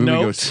 400. Maybe we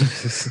go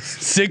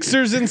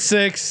Sixers in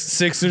 6,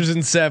 Sixers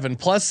in 7,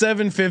 plus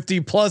 750,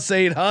 plus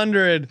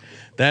 800.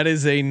 That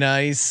is a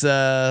nice.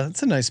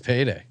 That's a nice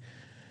payday.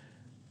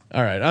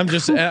 All right, I'm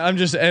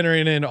just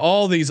entering in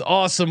all these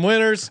awesome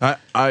winners.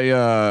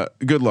 I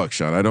good luck,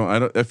 Sean.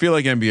 I feel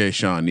like NBA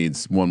Sean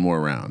needs one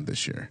more round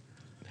this year.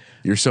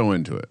 You're so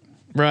into it.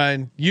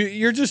 Ryan,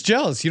 you're just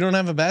jealous. You don't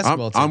have a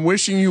basketball team. I'm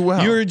wishing you well.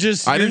 I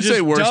didn't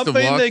say worst of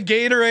luck. The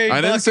Gatorade.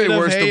 I didn't say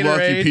worst of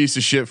luck, you piece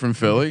of shit from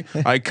Philly.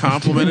 I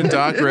complimented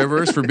Doc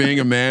Rivers for being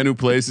a man who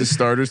plays his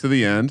starters to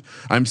the end.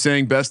 I'm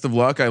saying best of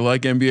luck. I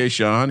like NBA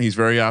Sean. He's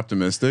very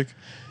optimistic.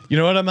 You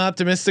know what I'm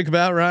optimistic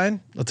about,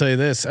 Ryan? I'll tell you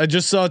this. I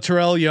just saw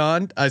Terrell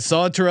yawn.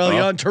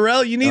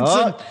 Terrell, you need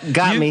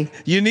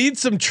You need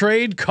some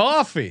Trade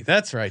coffee.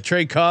 That's right.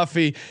 Trade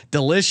coffee,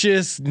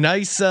 delicious,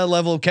 nice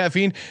level of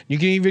caffeine. You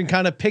can even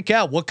kind of pick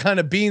out what kind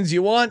of beans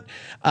you want.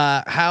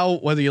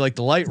 Whether you like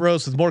the light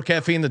roast with more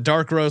caffeine, the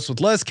dark roast with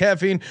less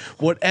caffeine,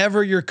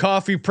 whatever your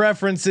coffee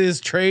preference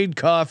is, Trade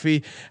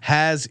Coffee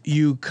has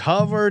you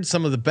covered.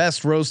 Some of the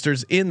best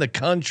roasters in the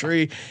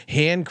country,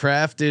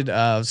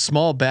 handcrafted,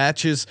 small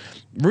batches.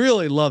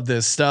 Really love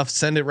this stuff.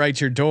 Send it right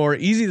to your door.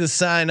 Easy to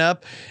sign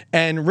up.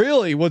 And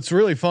really, what's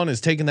really fun is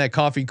taking that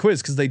coffee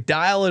quiz because they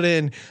dial it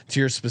in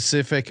to your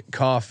specific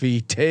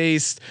coffee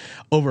taste.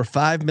 Over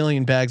 5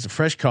 million bags of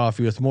fresh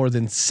coffee with more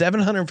than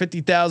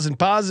 750,000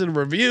 positive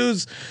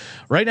reviews.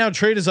 Right now,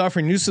 Trade is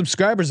offering new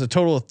subscribers a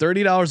total of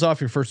 $30 off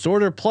your first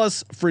order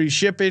plus free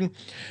shipping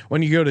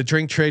when you go to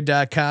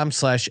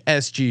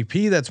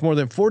drinktrade.com/SGP. That's more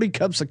than 40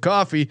 cups of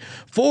coffee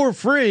for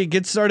free.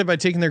 Get started by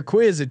taking their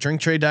quiz at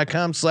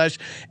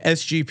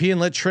drinktrade.com/SGP and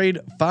let Trade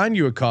find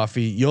you a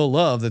coffee you'll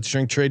love. That's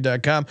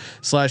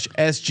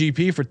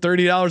drinktrade.com/SGP for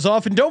 $30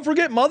 off. And don't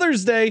forget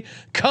Mother's Day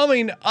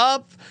coming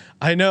up.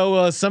 I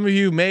know some of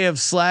you may have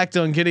slacked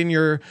on getting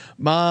your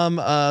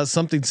mom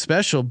something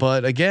special,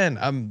 but again,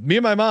 me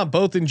and my mom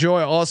both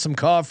enjoy awesome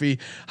coffee.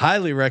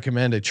 Highly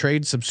recommend a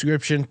Trade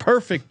subscription.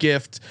 Perfect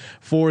gift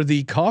for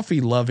the coffee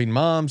loving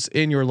moms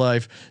in your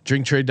life.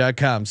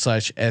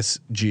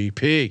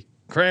 Drinktrade.com/SGP.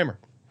 Kramer.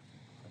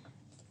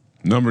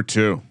 Number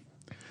 2,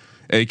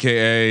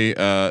 AKA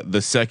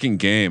the second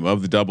game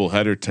of the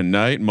doubleheader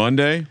tonight,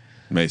 Monday,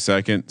 May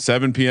 2nd,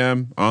 7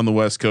 p.m. on the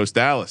West Coast.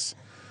 Dallas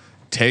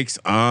takes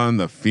on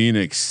the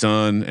Phoenix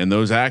Sun and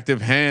those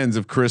active hands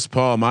of Chris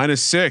Paul.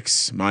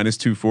 -6,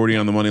 -240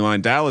 on the money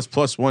line. Dallas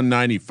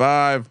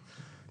 +195,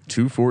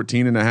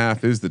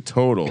 214.5 is the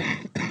total.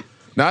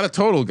 Not a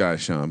total guy,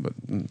 Sean, but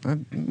I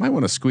might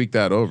want to squeak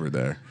that over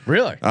there.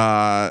 Really?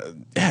 Yeah,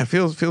 it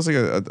feels like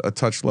a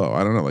touch low.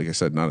 I don't know. Like I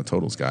said, not a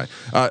totals guy.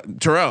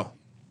 Terrell,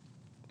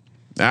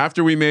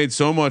 after we made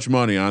so much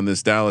money on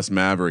this Dallas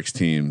Mavericks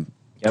team,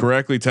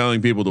 correctly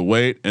telling people to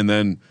wait and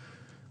then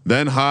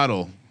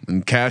hodl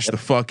and cash the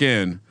fuck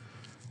in.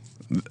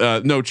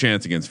 No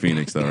chance against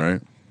Phoenix, though, right?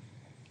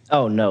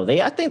 Oh no,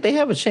 I think they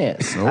have a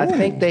chance. I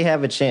think they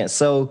have a chance.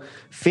 So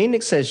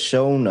Phoenix has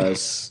shown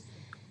us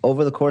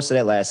over the course of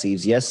that last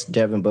season. Yes,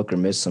 Devin Booker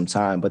missed some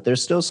time, but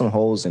there's still some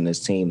holes in this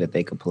team that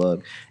they could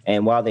plug.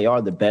 And while they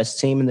are the best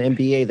team in the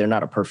NBA, they're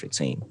not a perfect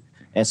team.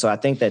 And so I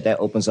think that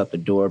opens up the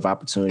door of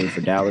opportunity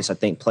for Dallas. I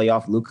think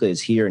playoff Luka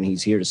is here and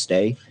he's here to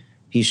stay.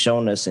 He's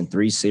shown us in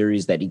 3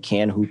 series that he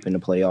can hoop in the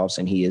playoffs,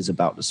 and he is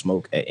about to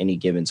smoke at any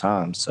given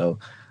time. So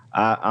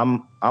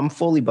I'm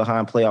fully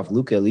behind playoff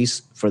Luka, at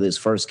least for this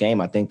first game.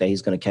 I think that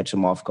he's going to catch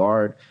him off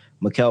guard.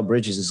 Mikal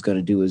Bridges is going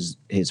to do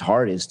his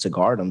hardest to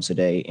guard him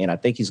today, and I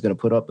think he's going to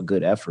put up a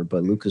good effort.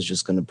 But Luka's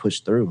just going to push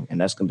through, and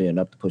that's going to be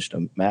enough to push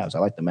the Mavs. I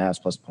like the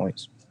Mavs plus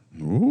points.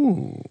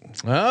 Ooh,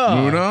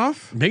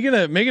 Munaf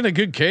making a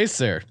good case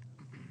there.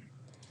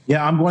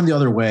 Yeah, I'm going the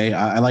other way.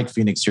 I like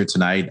Phoenix here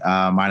tonight,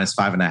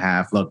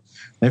 -5.5. Look,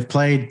 they've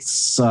played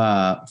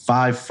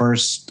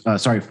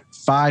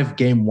 5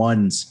 game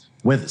ones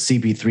with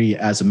CP3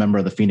 as a member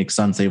of the Phoenix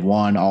Suns. They've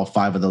won all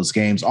 5 of those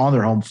games on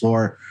their home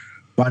floor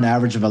by an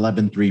average of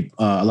 11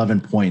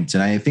 points.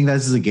 And I think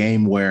this is a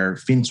game where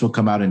Phoenix will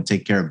come out and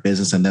take care of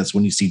business. And that's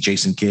when you see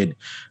Jason Kidd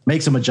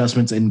make some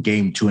adjustments in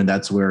game 2. And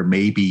that's where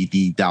maybe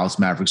the Dallas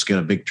Mavericks get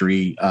a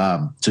victory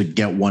to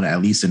get one,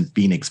 at least in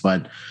Phoenix.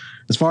 But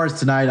as far as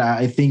tonight,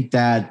 I think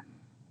that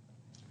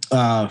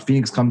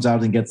Phoenix comes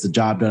out and gets the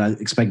job done. I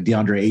expect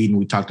DeAndre Ayton.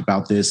 We talked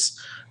about this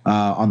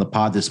on the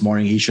pod this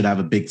morning. He should have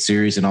a big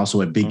series and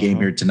also a big game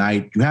here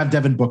tonight. You have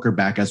Devin Booker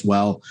back as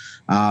well.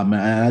 And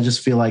I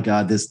just feel like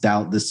this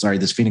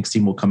Phoenix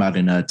team will come out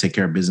and take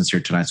care of business here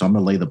tonight. So I'm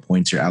going to lay the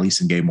points here, at least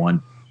in game 1.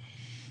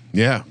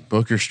 Yeah,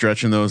 Booker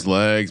stretching those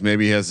legs.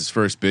 Maybe he has his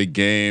first big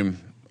game.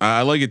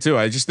 I like it too.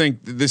 I just think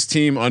this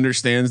team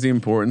understands the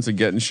importance of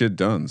getting shit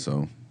done.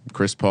 So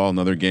Chris Paul,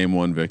 another game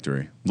 1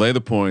 victory. Lay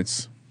the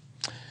points.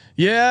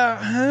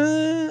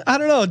 Yeah, I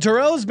don't know.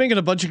 Terrell's making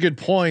a bunch of good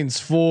points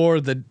for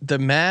the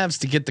Mavs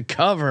to get the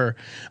cover.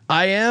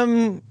 I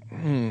don't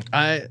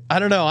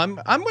know. I'm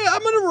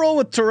gonna roll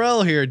with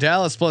Terrell here.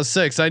 Dallas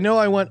 +6. I know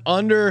I went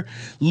under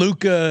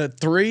Luka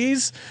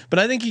threes, but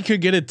I think he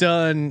could get it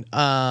done.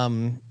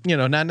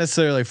 Not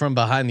necessarily from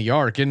behind the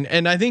arc,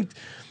 and I think.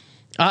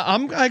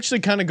 I'm actually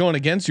kind of going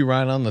against you,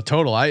 Ryan, on the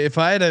total. If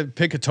I had to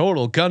pick a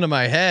total, gun to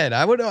my head,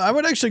 I would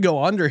actually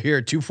go under here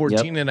at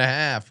 214 and a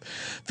half.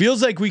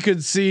 Feels like we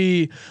could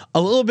see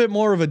a little bit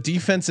more of a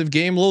defensive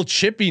game, a little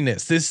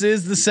chippiness. This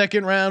is the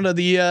second round of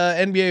the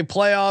NBA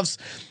playoffs.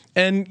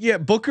 And yeah,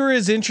 Booker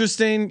is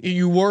interesting.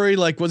 You worry,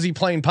 like, was he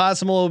playing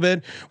possum a little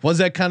bit? Was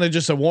that kind of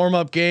just a warm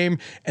up game?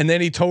 And then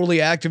he totally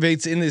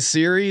activates in this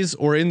series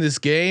or in this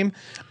game.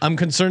 I'm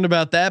concerned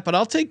about that, but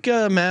I'll take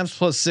Mavs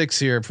 +6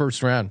 here,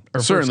 first round.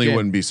 Or certainly first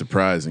wouldn't be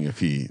surprising if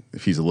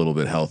he's a little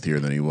bit healthier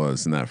than he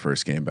was in that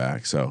first game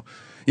back. So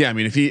yeah, I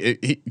mean, if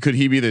he could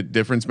he be the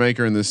difference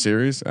maker in this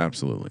series?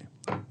 Absolutely.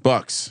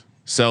 Bucks,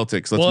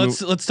 Celtics.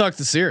 Let's talk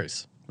the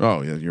series.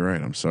 Oh yeah, you're right.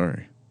 I'm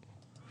sorry.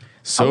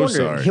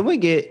 Sorry. Can we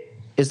get?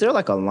 Is there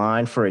like a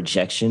line for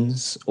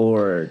ejections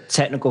or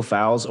technical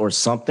fouls or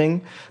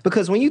something?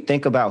 Because when you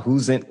think about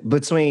who's in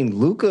between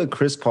Luka and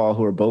Chris Paul,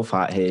 who are both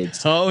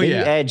hotheads, you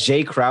add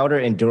Jay Crowder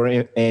and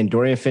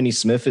Dorian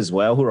Finney-Smith as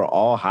well, who are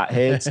all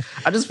hotheads.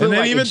 I just feel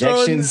like even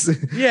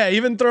ejections.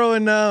 Even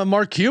throwing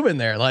Mark Cuban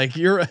there, like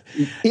you're.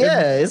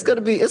 It's gonna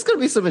be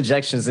some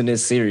ejections in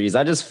this series.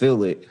 I just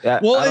feel it. I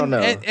don't know.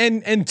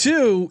 And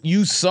two,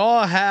 you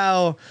saw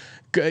how.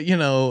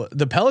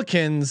 The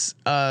Pelicans,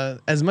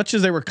 as much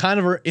as they were kind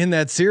of in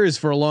that series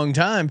for a long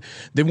time,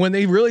 then when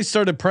they really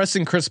started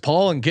pressing Chris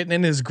Paul and getting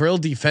in his grill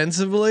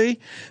defensively,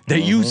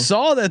 that you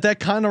saw that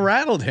kind of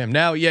rattled him.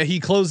 Now, yeah, he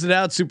closed it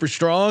out super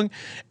strong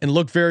and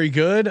looked very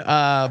good.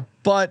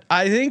 But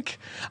I think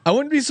I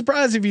wouldn't be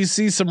surprised if you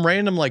see some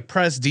random like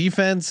press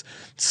defense,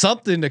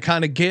 something to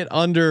kind of get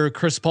under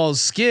Chris Paul's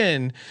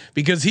skin,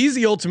 because he's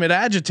the ultimate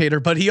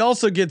agitator, but he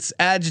also gets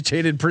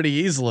agitated pretty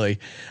easily.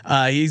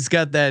 He's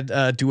got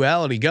that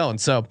duality going.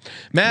 So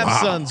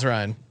Mavs Suns,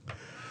 Ryan.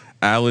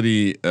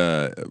 Ality.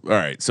 All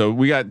right. So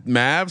we got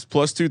Mavs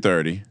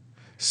 +230,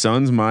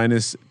 Suns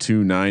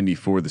 -290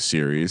 for the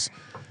series.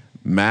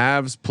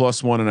 Mavs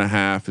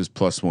 +1.5 is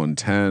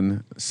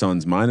 +110.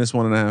 Suns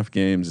 -1.5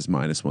 games is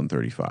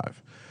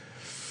 -135.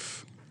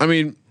 I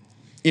mean,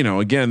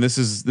 again, this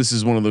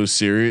is one of those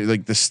series,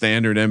 like the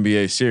standard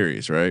NBA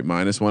series, right?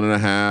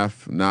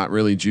 -1.5, not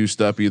really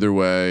juiced up either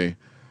way.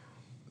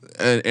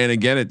 And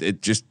again,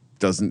 it just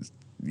doesn't.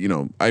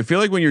 I feel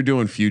like when you're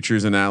doing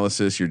futures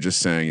analysis, you're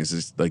just saying,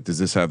 does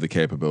this have the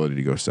capability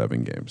to go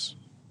 7 games?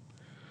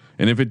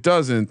 And if it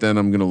doesn't, then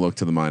I'm going to look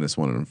to the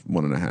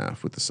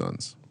 -1.5 with the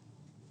Suns.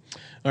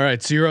 All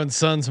right, so you're on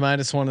Suns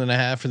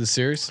 -1.5 for the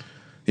series.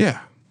 Yeah.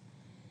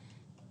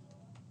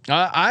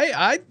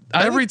 I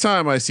every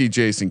time I see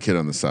Jason Kidd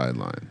on the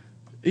sideline.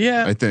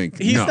 Yeah, I think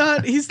he's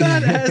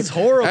not as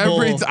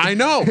horrible. I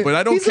know, but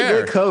I don't he's care.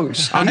 A good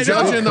coach. I'm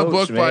judging the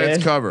book by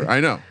its cover. I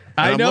know.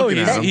 I know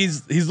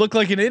he's looked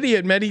like an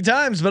idiot many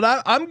times, but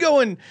I'm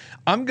going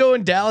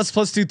Dallas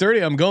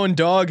 +230. I'm going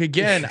dog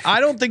again. I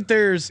don't think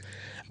there's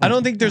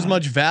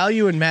much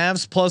value in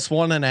Mavs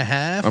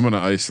 +1.5. I'm going to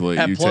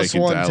isolate you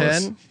taking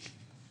Dallas.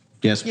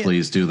 Yes,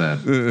 please do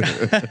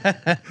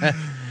that.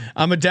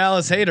 I'm a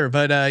Dallas hater,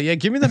 but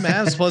give me the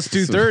Mavs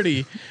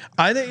 +230.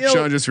 I think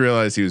Sean just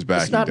realized he was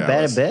backing. It's not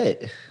Dallas. a bad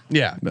bet.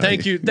 Yeah,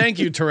 thank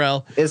you,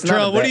 Terrell. It's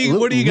Terrell, not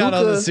what do you got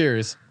on the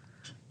series?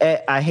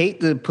 I hate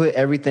to put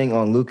everything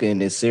on Luka in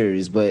this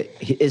series, but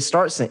it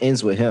starts and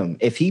ends with him.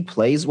 If he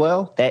plays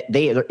well, that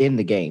they are in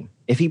the game.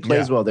 If he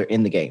plays well, they're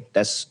in the game.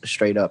 That's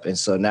straight up. And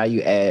so now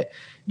you add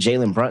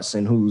Jalen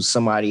Brunson, who's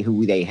somebody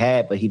who they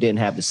had, but he didn't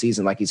have the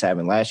season like he's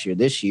having last year,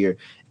 this year.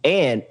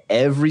 And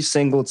every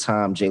single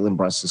time Jalen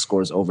Brunson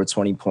scores over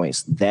 20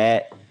 points,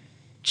 that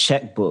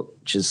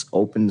checkbook just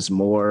opens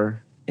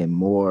more and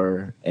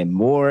more and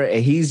more.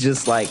 And he's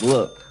just like,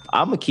 look,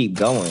 I'm going to keep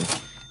going.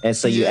 And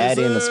so you add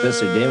in the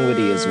Spencer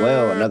Dinwiddie as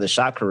well, another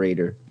shot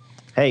creator.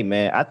 Hey,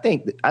 man, I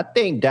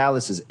think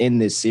Dallas is in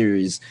this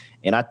series,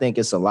 and I think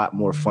it's a lot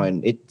more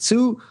fun.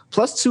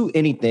 +2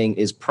 anything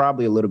is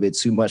probably a little bit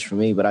too much for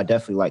me, but I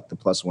definitely like the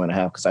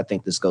 +1.5 because I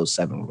think this goes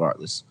 7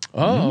 regardless.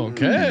 Oh,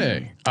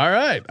 okay. All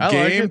right.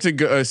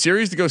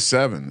 Series to go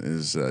 7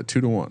 is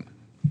 2-1.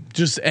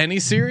 Just any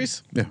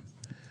series? Yeah.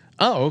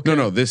 Oh, okay.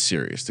 No, this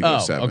series to go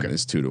 7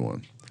 is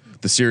 2-1.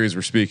 The series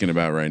we're speaking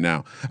about right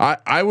now.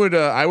 I would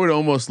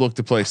almost look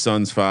to play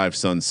Suns 5,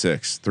 Suns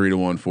 6,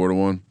 3-1,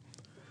 4-1.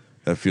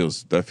 That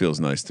feels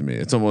nice to me.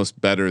 It's almost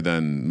better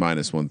than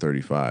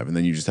 -135, and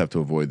then you just have to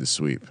avoid the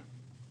sweep.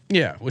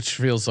 Yeah, which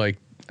feels like.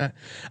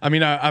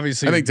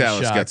 Obviously, I think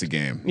Dallas gets a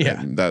game.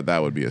 Yeah,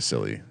 that would be a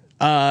silly.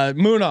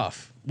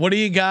 Moonoff, what do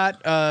you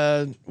got?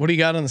 What do you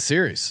got on the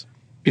series?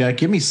 Yeah,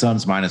 give me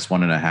Suns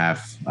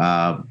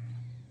 -1.5.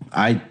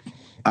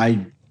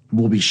 I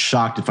will be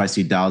shocked if I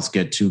see Dallas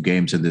get 2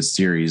 games in this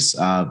series.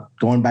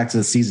 Going back to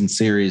the season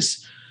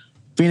series,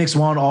 Phoenix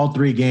won all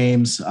 3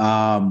 games.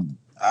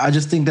 I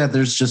just think that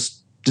there's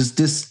just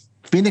this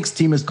Phoenix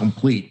team is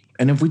complete.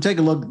 And if we take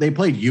a look, they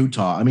played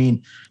Utah. I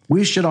mean,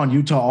 we shit on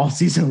Utah all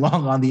season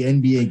long on the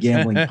NBA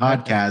gambling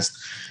podcast.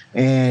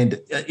 And,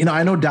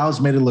 I know Dallas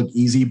made it look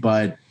easy,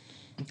 but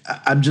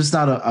I'm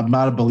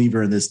not a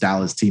believer in this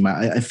Dallas team.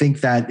 I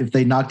think that if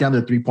they knock down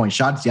their 3-point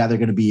shots, they're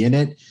going to be in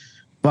it.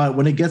 But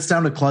when it gets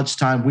down to clutch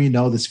time, we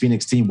know this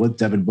Phoenix team with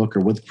Devin Booker,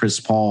 with Chris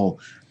Paul,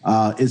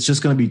 it's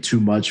just going to be too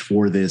much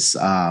for this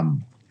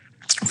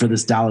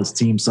Dallas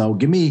team. So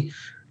give me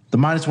the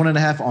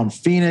 -1.5 on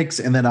Phoenix,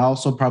 and then I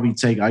also probably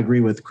I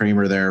agree with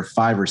Kramer there,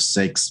 5 or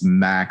 6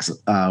 max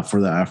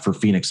for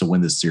Phoenix to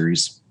win this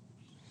series.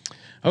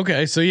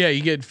 Okay, so yeah,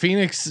 you get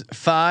Phoenix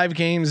 5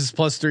 games is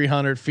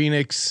 +300.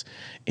 Phoenix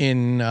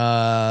in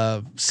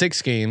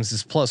 6 games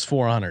is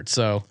 +400.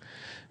 So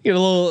you get a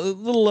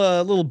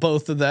little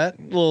both of that,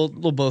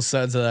 little both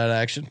sides of that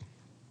action.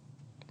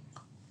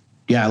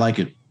 Yeah, I like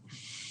it.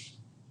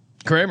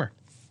 Kramer.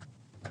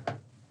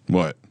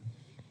 What?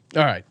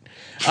 All right.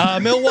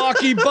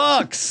 Milwaukee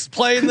Bucks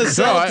playing the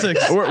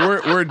Celtics.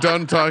 We're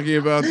done talking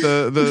about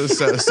the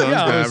Suns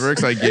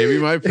Mavericks. I gave you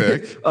my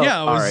pick. All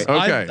right.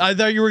 Okay. I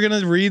thought you were going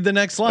to read the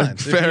next line.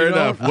 Fair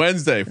enough.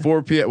 Wednesday,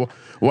 4 p.m.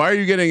 Why are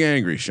you getting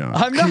angry, Sean?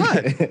 I'm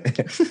not.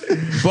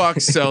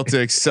 Bucks,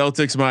 Celtics.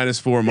 Celtics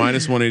 -4,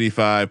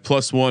 -185,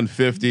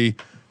 +150,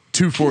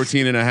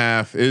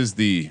 214.5 is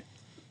the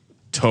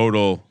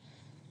total.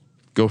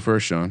 Go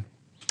first, Sean.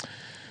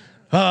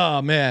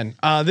 Oh man,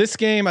 this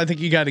game I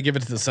think you got to give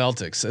it to the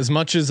Celtics. As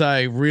much as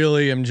I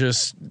really am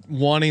just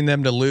wanting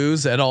them to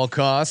lose at all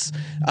costs,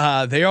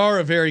 they are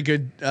a very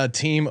good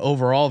team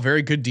overall,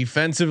 very good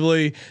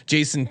defensively.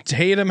 Jason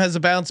Tatum has a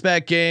bounce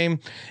back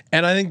game,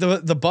 and I think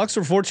the Bucks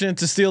were fortunate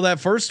to steal that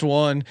first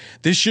one.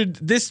 This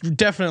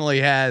definitely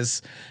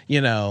has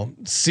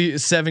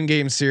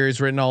 7-game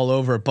series written all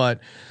over it, but.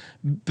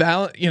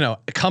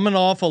 Coming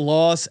off a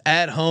loss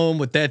at home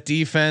with that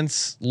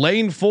defense,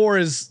 lane 4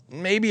 is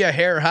maybe a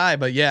hair high,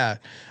 but yeah,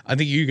 I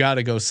think you got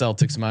to go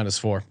Celtics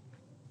 -4.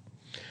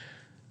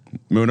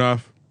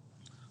 Munaf.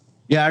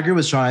 Yeah, I agree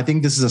with Sean. I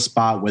think this is a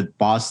spot with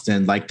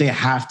Boston. Like, they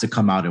have to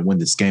come out and win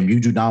this game. You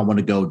do not want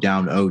to go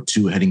down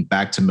 0-2 heading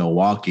back to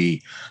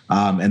Milwaukee,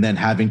 and then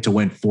having to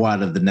win 4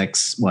 out of the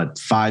next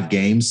 5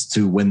 games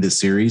to win this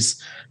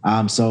series.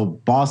 So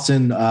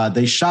Boston,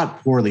 they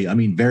shot poorly. I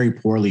mean, very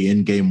poorly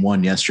in game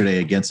 1 yesterday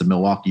against the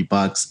Milwaukee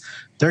Bucks.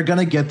 They're going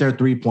to get their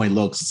 3-point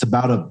looks. It's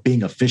about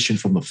being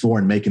efficient from the floor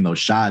and making those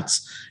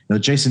shots.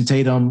 Jason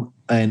Tatum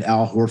and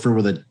Al Horford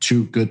were the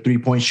 2 good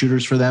 3-point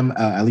shooters for them,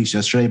 at least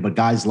yesterday. But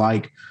guys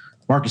like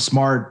Marcus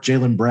Smart,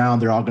 Jaylen Brown,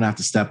 they're all going to have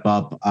to step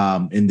up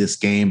in this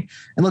game.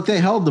 And look, they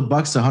held the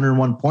Bucks to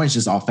 101 points.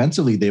 Just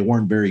offensively, they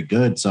weren't very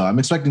good. So I'm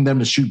expecting them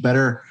to shoot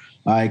better.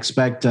 I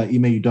expect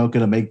Ime Udoka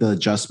to make the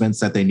adjustments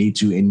that they need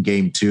to in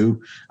game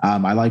 2.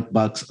 I like the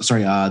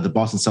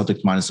Boston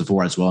Celtics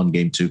 -4 as well in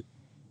game 2.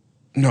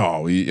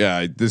 No,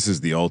 yeah, this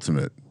is the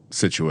ultimate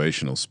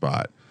situational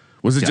spot.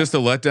 Was it just a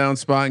letdown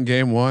spot in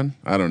game 1?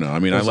 I don't know. I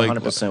mean,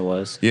 100%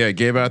 was. Yeah,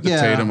 gave out the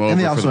Tatum over, and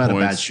they also for the had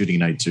points. a bad shooting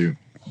night too.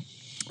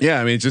 Yeah,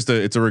 I mean,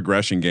 it's a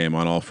regression game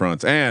on all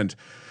fronts, and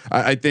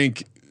I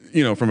think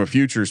from a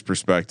futures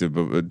perspective,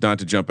 but not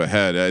to jump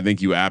ahead, I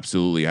think you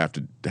absolutely have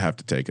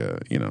to take a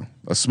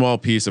small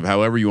piece of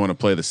however you want to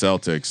play the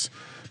Celtics,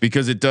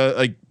 because it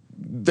does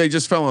they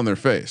just fell on their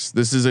face.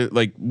 This is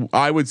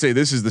I would say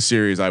this is the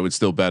series I would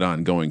still bet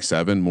on going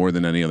 7 more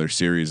than any other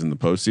series in the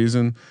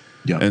postseason.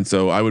 Yeah, and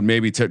so I would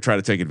maybe try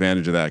to take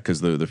advantage of that because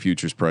the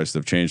futures prices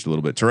have changed a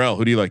little bit. Terrell,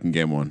 who do you like in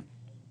game 1?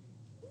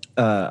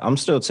 I'm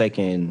still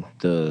taking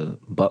the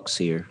Bucks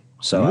here.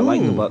 So I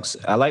like the Bucks.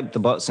 I like the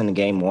Bucks in the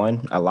game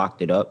 1. I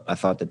locked it up. I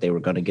thought that they were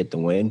going to get the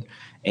win.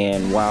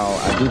 And while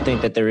I do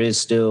think that there is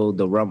still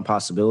the run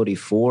possibility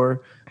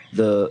for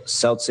the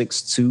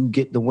Celtics to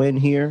get the win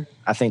here,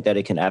 I think that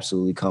it can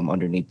absolutely come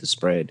underneath the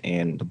spread,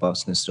 and the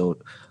Bucks can still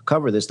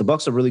cover this. The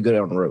Bucks are really good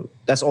on the road.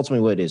 That's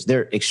ultimately what it is.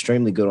 They're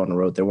extremely good on the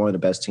road. They're one of the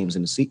best teams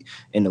in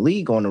the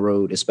league on the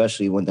road,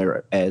 especially when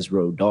they're as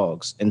road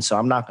dogs. And so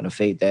I'm not going to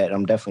fade that.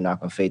 I'm definitely not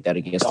going to fade that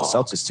against the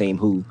Celtics team,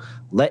 who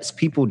lets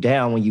people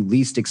down when you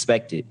least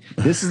expect it.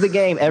 This is the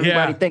game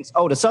everybody thinks, the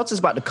Celtics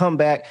about to come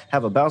back,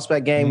 have a bounce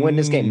back game, win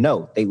this game.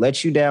 No, they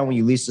let you down when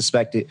you least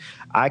expect it.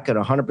 I could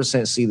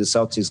 100% see the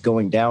Celtics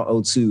going down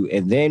 0-2,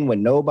 and then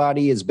when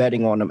nobody is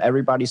betting on them,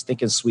 everybody's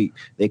thinking sweet,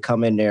 they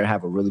come in there and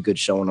have a really good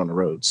showing on the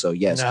road. So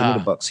yes, give me the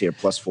Bucks here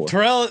 +4.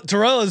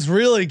 Terrell is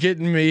really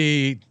getting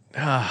me.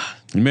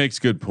 He makes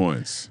good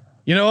points.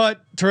 You know what,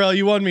 Terrell,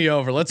 you won me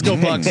over. Let's go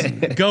Bucks.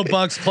 Go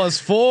Bucks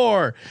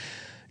 +4.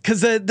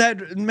 Because that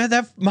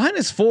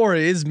 -4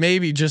 is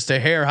maybe just a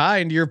hair high.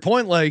 And to your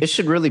point, it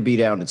should really be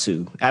down to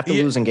 2 after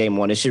losing game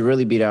 1. It should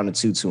really be down to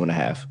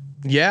 2.5.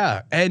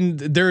 Yeah, and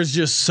there's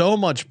just so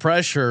much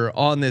pressure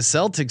on this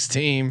Celtics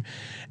team.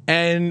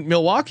 And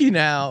Milwaukee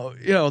now,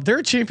 they're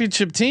a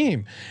championship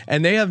team,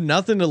 and they have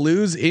nothing to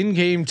lose in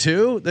game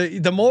 2.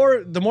 The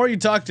more you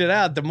talked it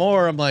out, the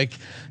more I'm like,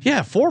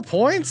 Yeah, 4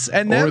 points,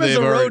 and them as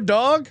a road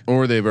dog.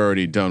 Or they've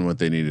already done what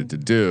they needed to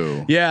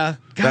do. Yeah,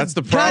 That's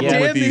the problem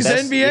God with damn these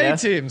That's- NBA yeah.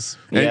 teams.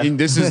 And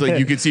this is like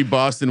you could see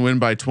Boston win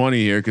by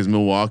 20 here because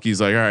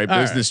Milwaukee's like, all right,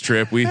 business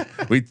trip. We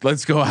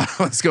let's go out.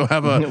 Let's go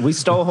have a. We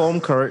stole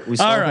home court. We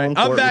stole All right, home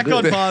I'm court. back We're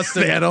on good.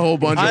 Boston. They had a whole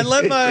bunch. I of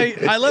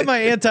let my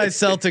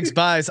anti-Celtics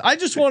bias. I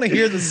just want to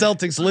hear the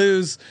Celtics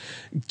lose,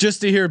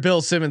 just to hear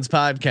Bill Simmons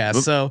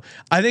podcast. So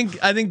I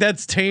think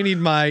that's tainting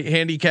my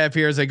handicap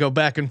here as I go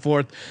back and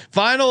forth.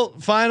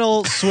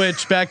 Final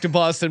switch back to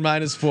Boston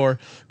 -4.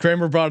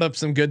 Kramer brought up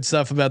some good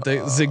stuff about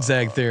the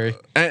zigzag theory.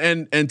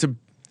 and to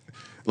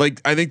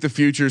like I think the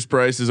futures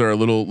prices are a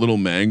little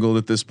mangled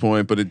at this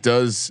point, but it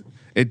does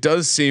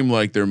seem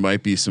like there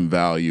might be some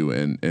value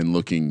in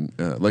looking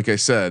like I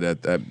said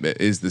at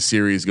is the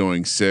series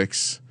going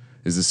 6,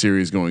 is the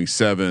series going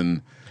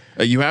 7.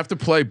 You have to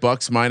play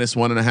Bucks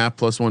 -1.5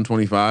 plus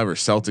 125 or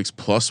Celtics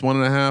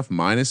 +1.5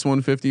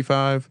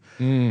 -155.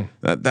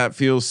 That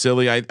feels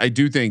silly. I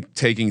do think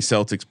taking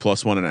Celtics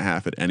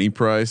 +1.5 at any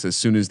price, as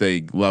soon as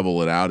they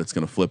level it out, it's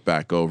going to flip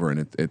back over,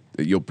 and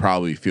you'll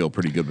probably feel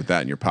pretty good with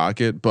that in your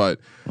pocket. But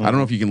I don't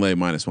know if you can lay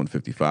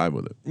 -155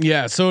 with it.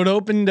 Yeah, so it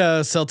opened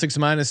Celtics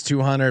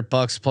 -200,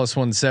 Bucks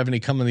 +170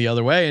 coming the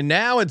other way, and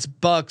now it's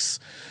Bucks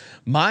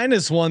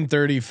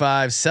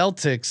 -135,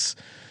 Celtics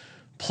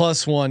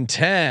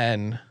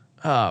 +110.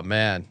 Oh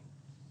man,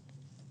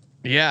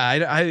 yeah,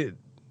 I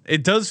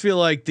it does feel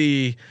like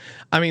I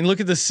mean,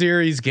 look at the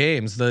series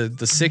games.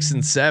 The 6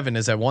 and 7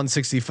 is at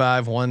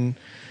 165,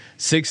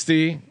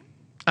 160.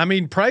 I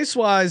mean, price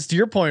wise, to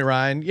your point,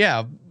 Ryan.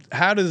 Yeah,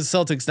 how do the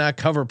Celtics not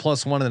cover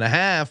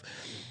 +1.5?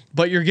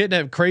 But you're getting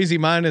at crazy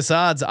minus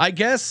odds. I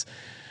guess,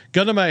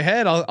 gun to my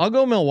head, I'll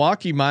go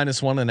Milwaukee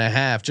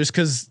 -1.5, just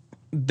because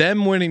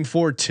them winning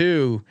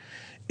 4-2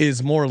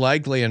 is more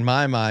likely in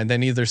my mind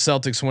than either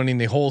Celtics winning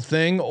the whole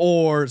thing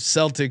or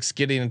Celtics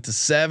getting into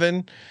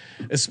 7,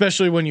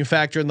 especially when you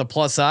factor in the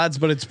plus odds,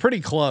 but it's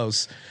pretty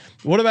close.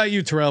 What about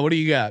you, Terrell? What do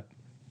you got?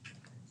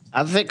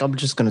 I think I'm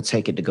just going to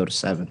take it to go to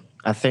 7.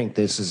 I think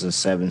this is a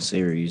 7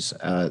 series.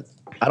 I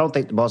don't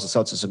think the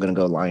Boston Celtics are going to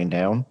go lying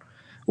down.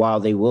 While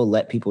they will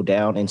let people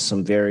down in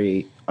some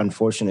very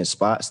unfortunate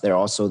spots, they're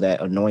also that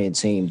annoying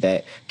team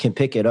that can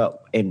pick it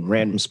up in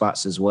random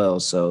spots as well.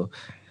 So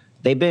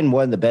they've been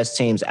one of the best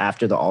teams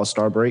after the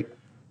All-Star break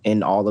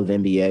in all of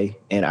NBA,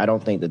 and I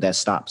don't think that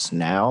stops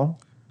now.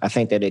 I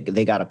think that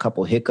they got a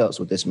couple hiccups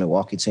with this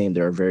Milwaukee team.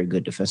 They're a very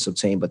good defensive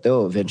team, but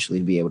they'll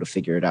eventually be able to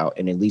figure it out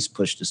and at least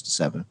push this to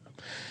 7.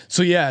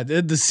 So yeah,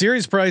 the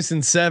series price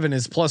in 7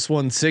 is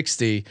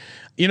 +160.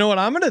 You know what?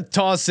 I'm going to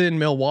toss in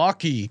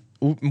Milwaukee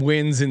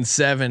wins in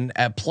 7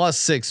 at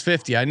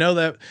 +650. I know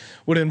that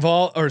would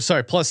involve,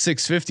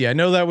 +650. I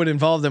know that would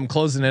involve them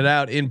closing it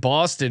out in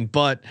Boston,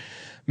 but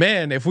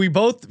man, if we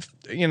both,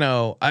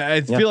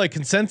 I feel like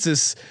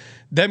consensus,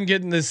 them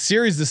getting this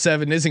series to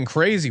 7 isn't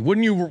crazy.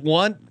 Wouldn't you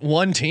want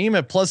one team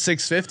at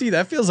 +650?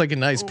 That feels like a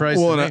nice price.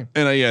 Well, to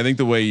me. I think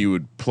the way you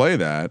would play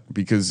that,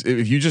 because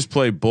if you just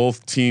play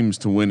both teams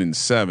to win in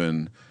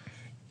 7,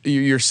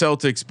 your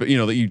Celtics, but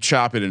that you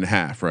chop it in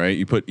half, right?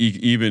 You put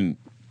even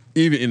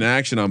in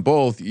action on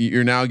both.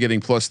 You're now getting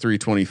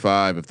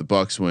 +325 if the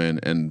Bucks win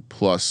and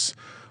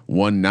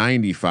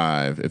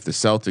 +195 if the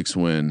Celtics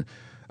win.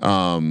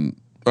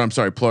 I'm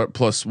sorry,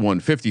 plus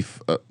 150.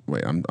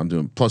 Wait, I'm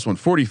doing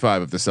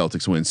 +145 if the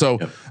Celtics win. So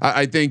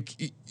I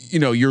think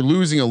you're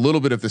losing a little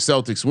bit if the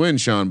Celtics win,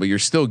 Sean, but you're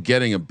still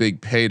getting a big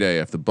payday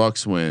if the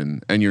Bucks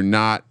win, and you're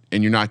not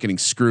getting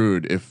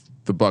screwed if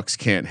the Bucks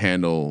can't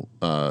handle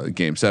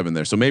Game 7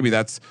 there. So maybe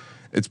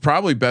it's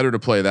probably better to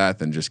play that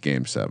than just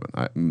Game 7.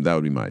 That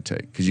would be my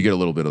take, because you get a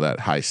little bit of that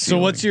high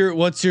ceiling. So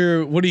what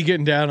are you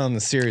getting down on the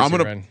series? I'm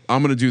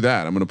gonna do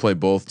that. I'm gonna play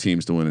both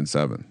teams to win in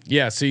 7.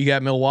 Yeah, so you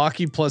got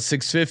Milwaukee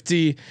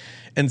 +650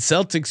 and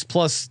Celtics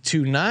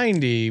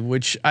 +290,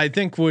 which I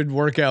think would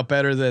work out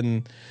better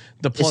than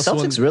the Is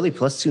Celtics +1. really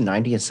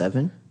 +290 and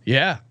 7?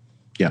 Yeah.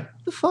 Yeah.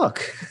 The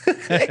fuck?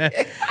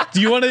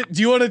 Do you want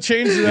to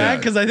change that?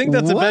 Because I think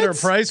that's a better What?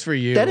 price for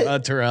you,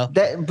 Terrell.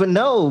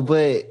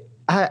 But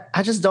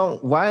I just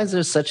don't. Why is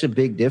there such a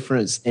big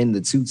difference in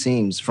the two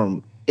teams?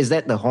 Is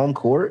that the home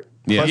court?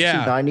 Yeah.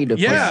 +290 to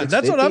Yeah,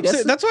 that's what I'm +650?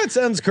 saying. That's why it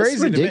sounds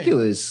crazy. That's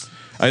ridiculous.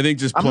 I think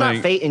just I'm playing.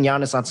 not fading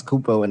Giannis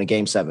Antetokounmpo in a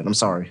Game 7. I'm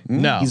sorry.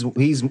 No.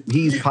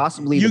 he's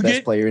possibly You the best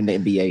get- player in the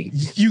NBA.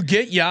 You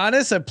get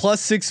Giannis at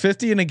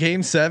 +650 in a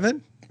Game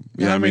 7.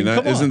 Yeah, I mean, come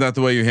on. isn't that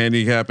the way you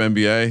handicap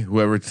NBA?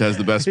 Whoever has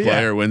the best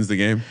player wins the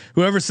game.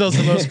 Whoever sells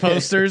the most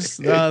posters,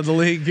 the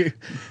league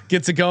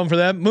gets it going for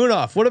them.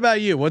 Moonoff, what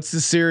about you? What's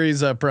the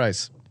series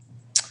price?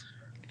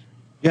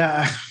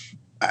 Yeah,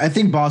 I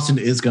think Boston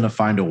is going to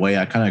find a way.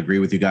 I kind of agree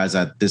with you guys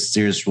that this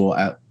series will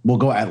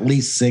go at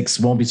least 6.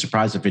 Won't be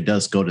surprised if it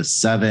does go to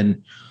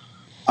 7.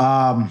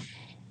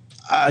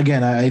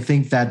 Again, I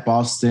think that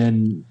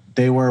Boston,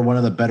 they were one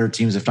of the better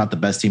teams, if not the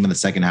best team in the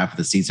second half of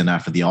the season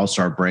after the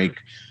All-Star break.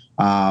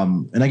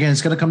 And again,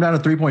 it's going to come down to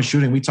 3-point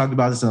shooting. We talked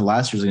about this in the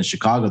last years against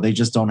Chicago. They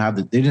just didn't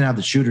have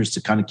the shooters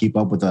to kind of keep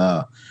up with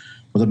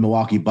with the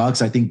Milwaukee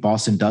Bucks. I think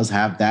Boston does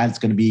have that. It's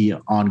going to be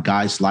on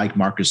guys like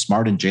Marcus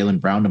Smart and Jaylen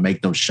Brown to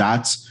make those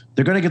shots.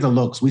 They're going to get the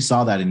looks. We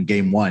saw that in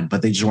game 1,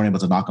 but they just weren't able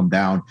to knock them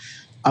down.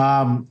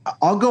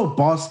 I'll go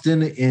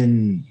Boston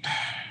in.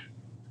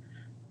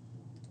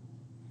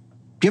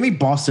 Give me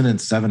Boston in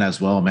 7 as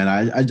well, man.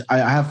 I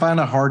have found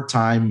a hard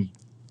time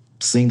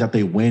seeing that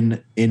they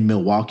win in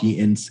Milwaukee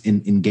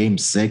in game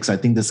 6. I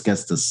think this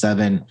gets to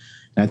 7.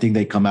 And I think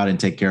they come out and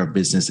take care of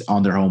business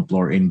on their home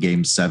floor in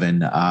game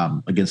 7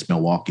 against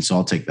Milwaukee. So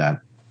I'll take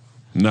that.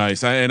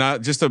 Nice.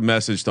 Just a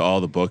message to all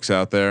the books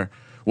out there.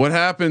 What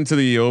happened to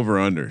the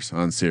over-unders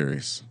on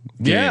series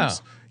games? Yeah.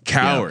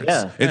 Cowards.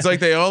 Yeah. It's like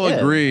they all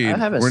agreed. I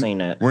haven't seen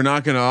that. We're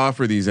not going to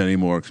offer these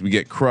anymore because we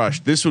get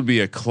crushed. This would be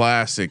a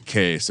classic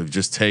case of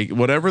just take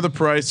whatever the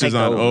price is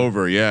on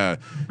over. Yeah,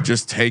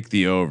 just take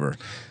the over.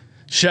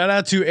 Shout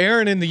out to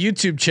Aaron in the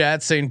YouTube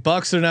chat saying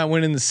Bucks are not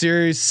winning the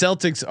series.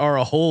 Celtics are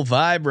a whole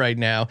vibe right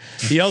now.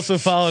 He also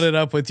followed it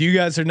up with, you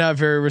guys are not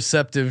very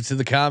receptive to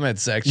the comment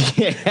section.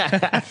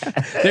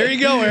 There you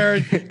go,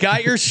 Aaron.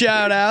 Got your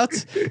shout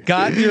out.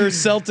 Got your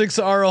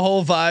Celtics are a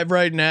whole vibe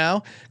right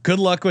now. Good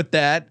luck with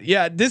that.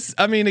 Yeah,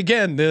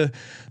 again, the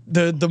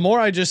more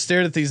I just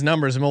stared at these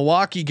numbers,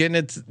 Milwaukee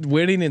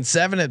winning in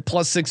 7 at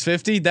plus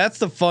 650. That's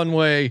the fun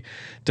way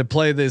to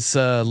play this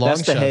long shot.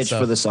 That's the hedge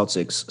stuff for the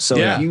Celtics. So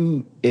yeah.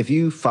 if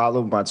you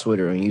follow my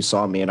Twitter and you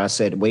saw me and I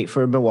said wait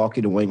for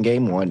Milwaukee to win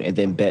game 1 and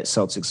then bet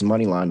Celtics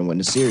money line to win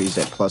the series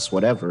at plus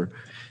whatever.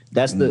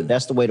 That's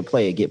the way to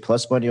play it. Get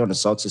plus money on the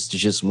Celtics to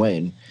just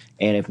win.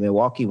 And if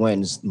Milwaukee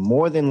wins,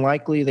 more than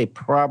likely they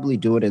probably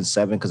do it in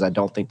 7 because I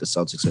don't think the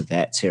Celtics are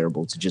that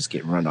terrible to just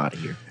get run out of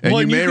here.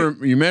 And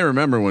you may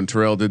remember when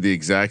Terrell did the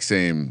exact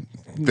same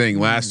thing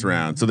last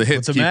round. So the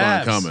hits keep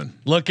on coming.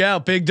 Look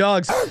out, big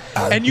dogs.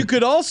 And you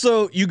could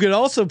also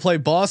play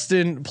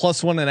Boston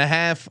plus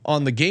 1.5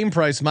 on the game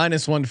price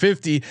minus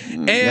 150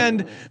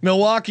 and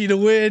Milwaukee to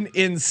win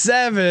in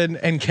 7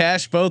 and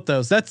cash both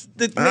those. That's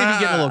maybe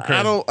getting a little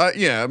crazy.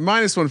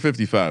 Minus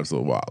 155 is a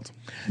little wild.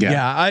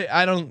 Yeah,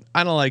 I don't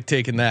like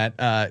taking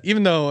that.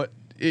 Even though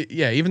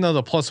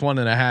the plus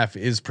 1.5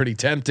 is pretty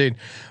tempting.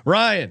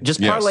 Ryan,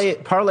 just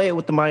parlay it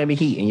with the Miami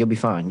Heat, and you'll be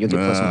fine. You'll get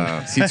plus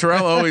money. See,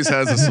 Terrell always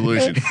has a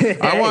solution.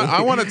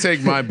 I want to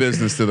take my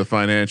business to the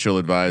financial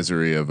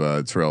advisory of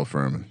Terrell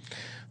Furman.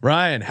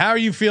 Ryan, how are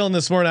you feeling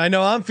this morning? I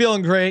know I'm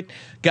feeling great.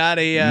 Got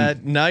a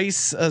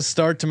nice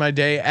start to my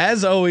day,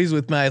 as always,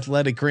 with my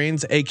Athletic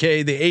Greens,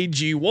 aka the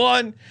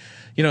AG1.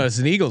 You know, as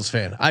an Eagles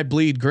fan, I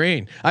bleed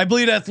green. I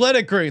bleed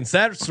Athletic Greens.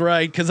 That's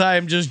right, because I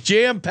am just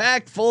jam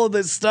packed full of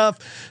this stuff.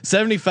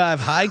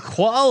 75 high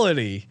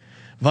quality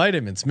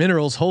vitamins,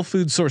 minerals, whole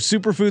food source,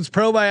 superfoods,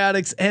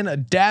 probiotics, and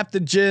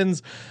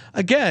adaptogens.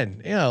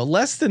 Again,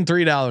 less than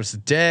 $3 a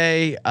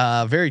day.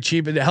 Very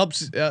cheap. It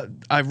helps.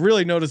 I've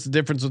really noticed the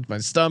difference with my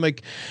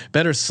stomach,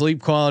 better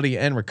sleep quality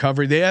and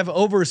recovery. They have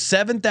over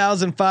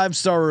 7,000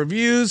 5-star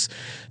reviews.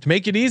 To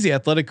make it easy,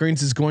 Athletic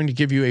Greens is going to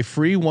give you a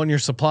free 1-year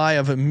supply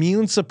of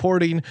immune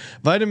supporting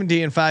vitamin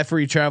D and 5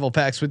 free travel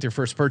packs with your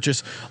first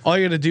purchase. All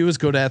you got to do is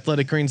go to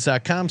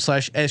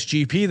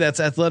athleticgreens.com/SGP. That's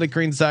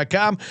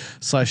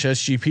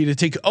athleticgreens.com/SGP to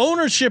take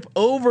ownership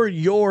over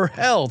your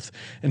health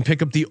and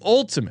pick up the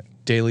ultimate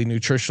daily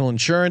nutritional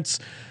insurance.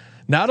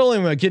 Not only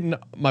am I getting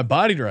my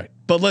body right,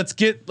 but let's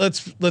get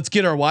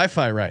our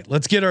Wi-Fi right.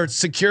 Let's get our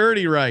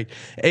security right,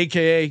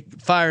 aka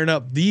firing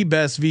up the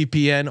best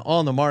VPN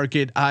on the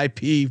market,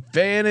 IP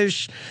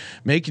Vanish,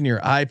 making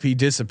your IP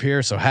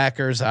disappear. So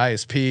hackers,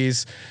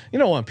 ISPs, you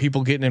don't want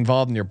people getting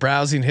involved in your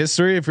browsing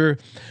history. If you're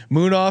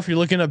moon off, you're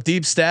looking up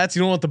deep stats.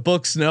 You don't want the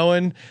books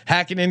knowing,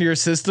 hacking into your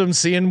system,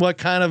 seeing what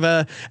kind of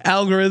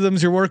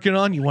algorithms you're working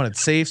on. You want it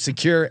safe,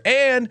 secure,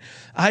 and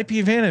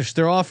IP Vanish.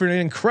 They're offering an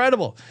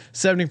incredible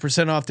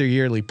 70% off their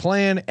yearly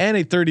plan and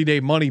a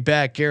 30-day money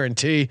back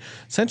guarantee.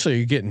 Essentially,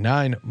 you get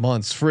 9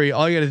 months free.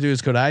 All you got to do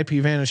is go to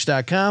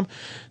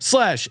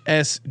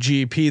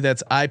ipvanish.com/SGP.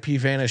 That's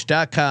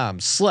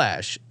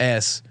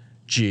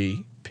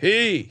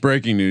ipvanish.com/SGP.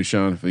 Breaking news,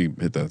 Sean. If you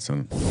hit that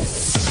son.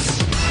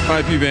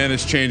 IP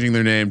Vanish changing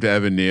their name to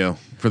Evan Neal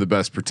for the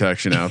best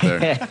protection out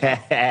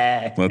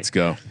there. Let's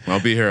go.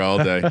 I'll be here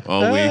all day,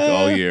 all week,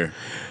 all year.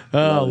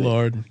 Oh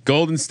Lord.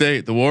 Golden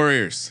State, the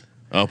Warriors.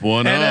 Up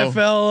 1-0.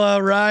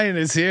 NFL Ryan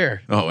is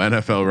here. Oh,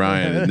 NFL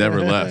Ryan. It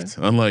never left.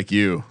 Unlike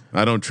you.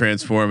 I don't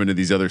transform into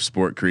these other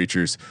sport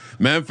creatures.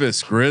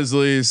 Memphis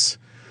Grizzlies.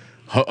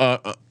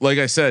 Like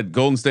I said,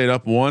 Golden State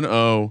up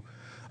 1-0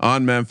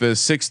 on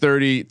Memphis.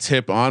 6:30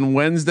 tip on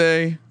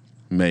Wednesday,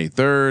 May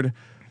 3rd.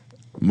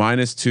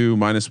 -2,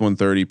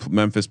 -130.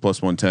 Memphis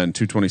plus 110.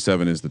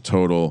 227 is the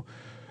total.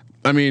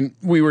 I mean,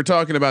 we were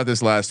talking about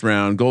this last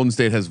round. Golden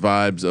State has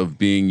vibes of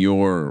being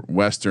your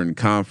Western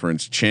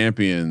Conference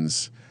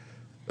champions.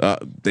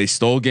 They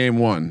stole game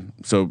 1.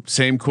 So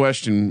same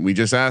question we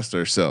just asked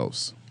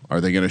ourselves.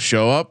 Are they going to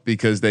show up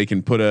because they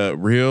can put a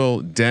real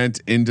dent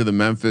into the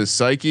Memphis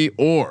psyche,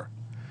 or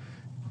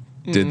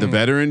did the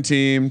veteran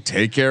team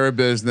take care of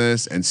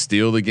business and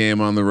steal the game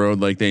on the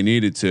road like they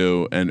needed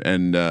to,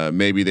 and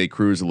maybe they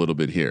cruise a little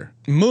bit here?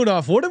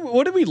 Moonoff,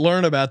 what did we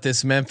learn about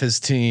this Memphis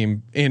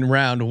team in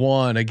round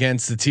 1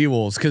 against the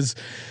T-Wolves? Because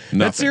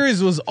that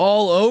series was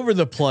all over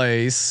the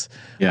place.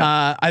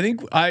 Yeah. I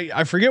think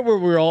I forget where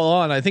we were all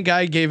on. I think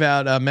I gave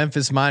out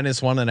Memphis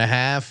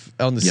 -1.5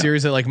 on the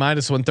series at like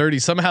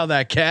 -130. Somehow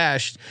that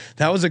cashed.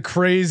 That was a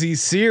crazy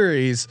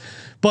series.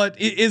 But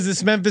is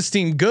this Memphis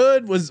team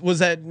good? Was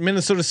that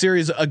Minnesota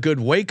series a good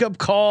wake up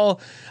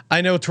call? I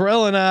know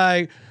Terrell and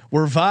I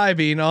were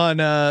vibing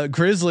on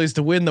Grizzlies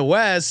to win the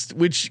West,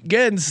 which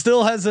again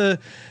still has a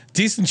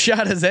decent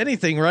shot as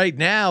anything right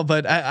now.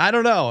 But I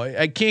don't know.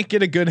 I can't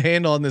get a good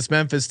handle on this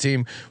Memphis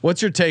team.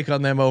 What's your take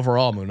on them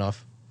overall, Munaf?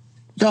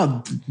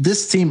 No,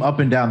 this team up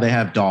and down, they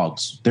have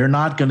dogs. They're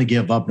not going to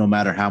give up no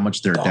matter how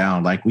much they're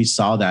down. Like we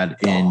saw that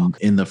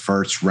in the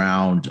first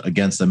round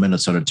against the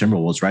Minnesota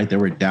Timberwolves, right? They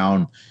were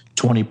down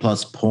 20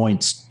 plus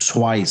points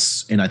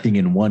twice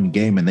in one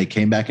game, and they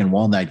came back and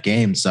won that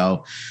game.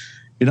 So,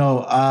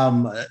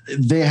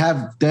 they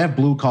have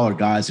blue collar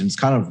guys, and it's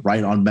kind of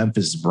right on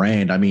Memphis'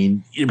 brand. I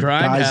mean,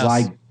 guys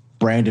like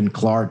Brandon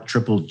Clark,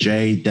 Triple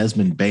J,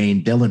 Desmond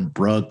Bain, Dylan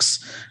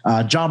Brooks,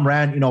 John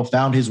Moran,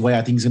 found his way.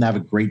 I think he's going to have a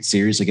great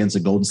series against the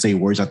Golden State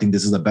Warriors. I think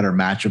this is a better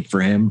matchup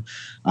for him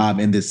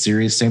in this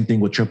series. Same thing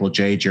with Triple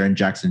J, Jaren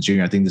Jackson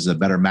Jr. I think this is a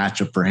better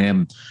matchup for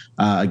him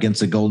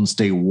against the Golden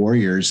State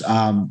Warriors.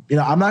 I'm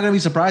not going to be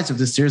surprised if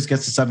this series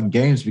gets to 7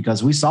 games,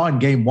 because we saw in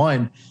game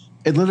 1,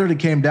 it literally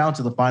came down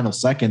to the final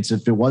seconds.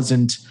 If it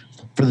wasn't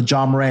for the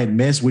John Morant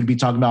miss, we'd be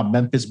talking about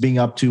Memphis being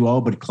up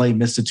 2-0, but Clay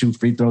missed the 2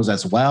 free throws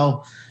as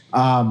well.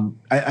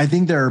 I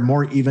think they're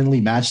more evenly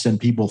matched than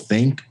people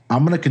think. I'm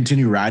going to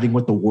continue riding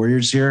with the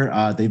Warriors here.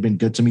 They've been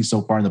good to me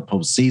so far in the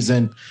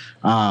postseason.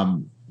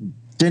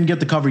 Didn't get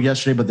the cover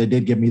yesterday, but they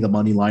did give me the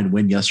money line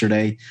win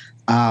yesterday.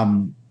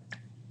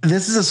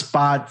 This is a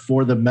spot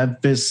for the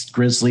Memphis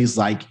Grizzlies,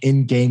 like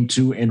in game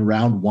 2 in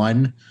round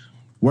 1,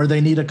 where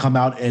they need to come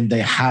out and they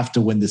have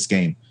to win this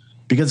game,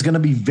 because it's going to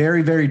be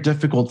very, very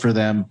difficult for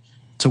them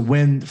to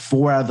win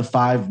 4 out of the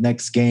 5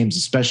 next games,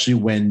 especially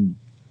when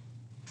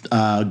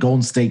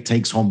Golden State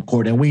takes home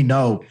court. And we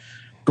know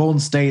Golden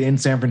State in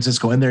San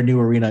Francisco in their new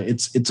arena,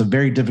 it's a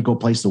very difficult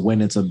place to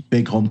win. It's a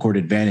big home court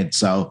advantage.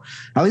 So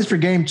at least for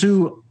game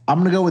 2, I'm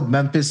going to go with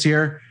Memphis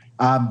here.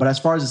 But as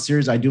far as the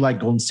series, I do like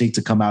Golden State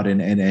to come out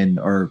and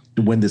or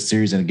win this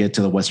series and get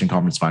to the Western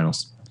Conference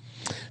Finals.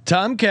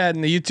 Tomcat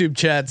in the YouTube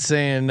chat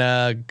saying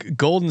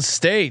Golden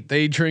State,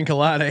 they drink a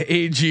lot of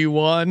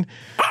AG1,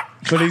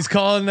 but he's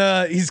calling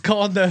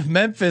the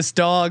Memphis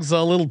dogs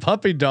little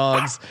puppy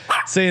dogs,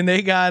 saying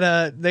they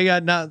got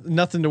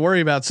nothing to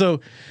worry about. So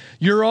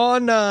you're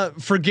on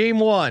for game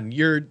 1.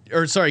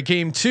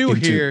 Game 2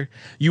 here.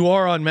 You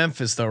are on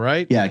Memphis though,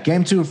 right? Yeah,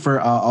 game 2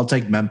 for I'll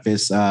take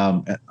Memphis.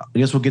 I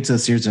guess we'll get to the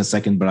series in a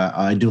second, but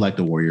I do like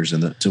the Warriors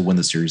to win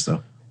the series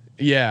though.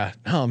 Yeah.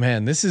 Oh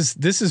man, this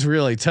is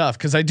really tough,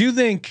 because I do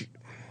think,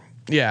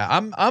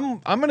 I'm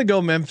gonna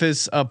go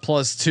Memphis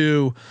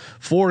 +2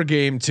 for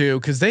game 2,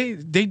 because they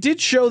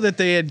did show that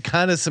they had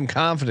kind of some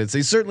confidence.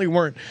 They certainly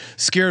weren't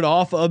scared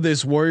off of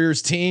this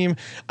Warriors team.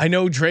 I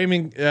know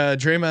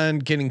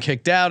Draymond getting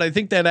kicked out, I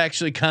think that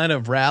actually kind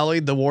of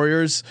rallied the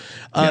Warriors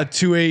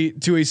to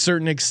a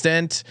certain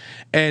extent,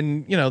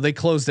 and they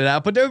closed it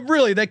out. But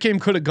really, that game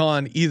could have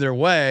gone either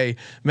way.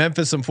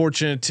 Memphis,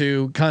 unfortunate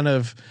to kind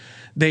of.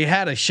 They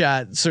had a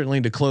shot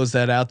certainly to close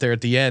that out there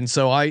at the end.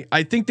 So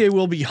I think they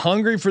will be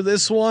hungry for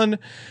this one,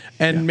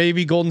 and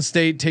maybe Golden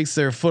State takes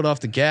their foot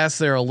off the gas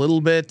there a little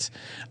bit.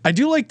 I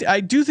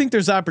do think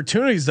there's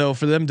opportunities though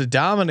for them to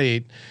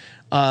dominate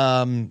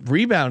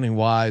rebounding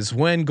wise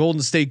when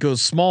Golden State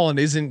goes small and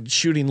isn't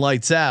shooting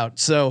lights out.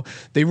 So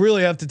they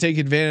really have to take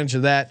advantage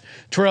of that.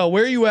 Terrell,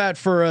 where are you at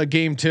for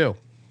game 2?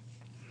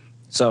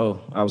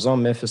 So I was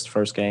on Memphis the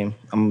first game.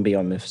 I'm gonna be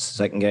on Memphis the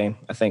second game.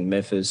 I think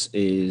Memphis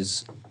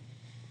is,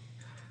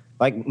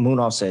 like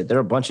Munaf said, they're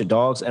a bunch of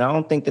dogs, and I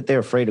don't think that they're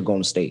afraid of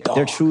Golden State.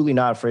 They're truly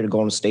not afraid of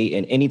Golden State,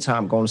 and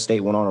anytime Golden State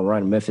went on a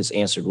run, Memphis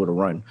answered with a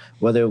run.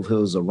 Whether it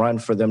was a run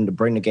for them to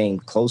bring the game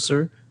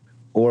closer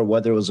or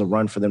whether it was a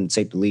run for them to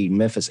take the lead,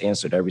 Memphis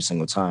answered every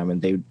single time,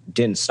 and they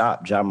didn't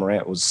stop. John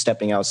Morant was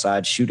stepping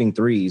outside, shooting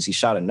threes. He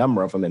shot a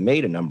number of them and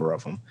made a number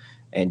of them.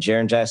 And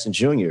Jaren Jackson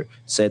Jr.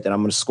 said that I'm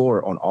going to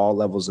score on all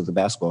levels of the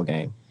basketball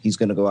game. He's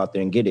going to go out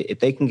there and get it.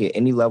 If they can get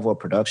any level of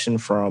production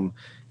from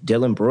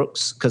Dylan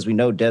Brooks, because we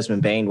know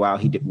Desmond Bain, while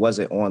he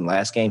wasn't on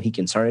last game, he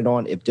can turn it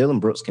on. If Dylan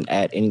Brooks can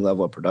add any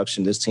level of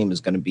production, this team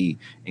is going to be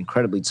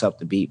incredibly tough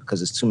to beat, because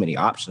there's too many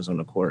options on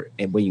the court.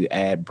 And when you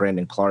add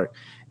Brandon Clark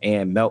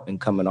and Melton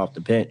coming off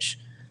the bench,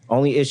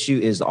 only issue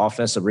is the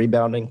offensive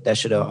rebounding. That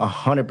should have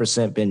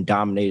 100% been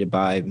dominated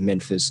by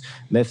Memphis.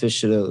 Memphis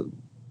should have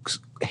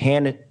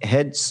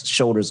heads,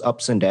 shoulders,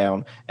 ups and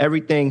down.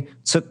 Everything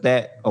took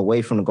that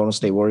away from the Golden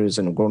State Warriors,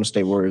 and the Golden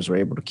State Warriors were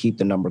able to keep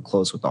the number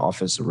close with the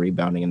offensive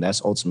rebounding, and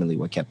that's ultimately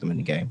what kept them in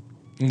the game.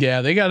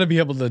 Yeah, they got to be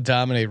able to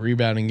dominate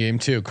rebounding game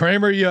too.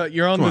 Kramer,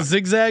 you're on the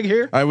zigzag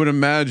here. I would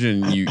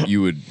imagine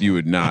you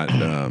would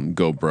not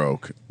go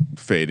broke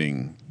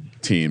fading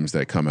teams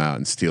that come out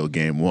and steal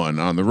game one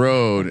on the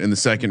road in the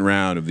second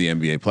round of the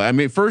NBA play. I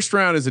mean, first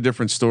round is a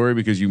different story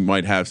because you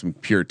might have some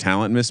pure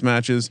talent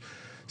mismatches.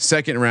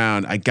 Second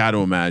round, I got to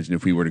imagine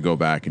if we were to go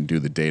back and do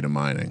the data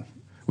mining,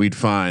 we'd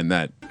find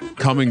that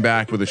coming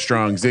back with a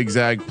strong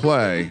zigzag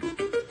play,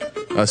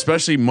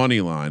 especially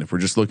money line, if we're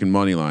just looking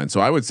money line.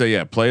 So I would say,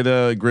 yeah, play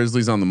the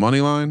Grizzlies on the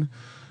money line.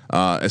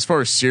 As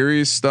far as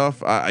series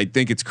stuff, I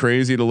think it's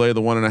crazy to lay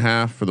the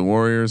 1.5 for the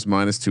Warriors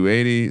minus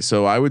 280.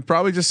 So I would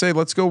probably just say,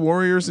 let's go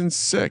Warriors in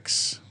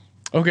 6.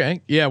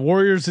 Okay. Yeah.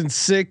 Warriors in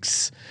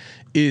 6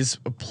 is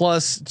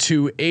plus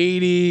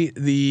 280.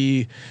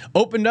 The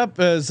opened up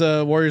as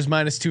Warriors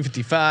minus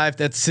 255.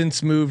 That's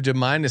since moved to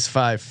minus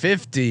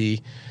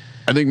 550.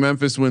 I think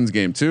Memphis wins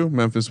game 2.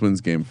 Memphis wins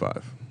game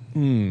 5.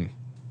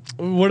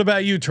 What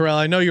about you, Terrell?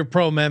 I know you're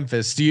pro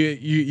Memphis. Do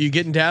you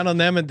getting down on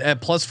them at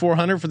plus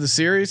 400 for the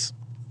series?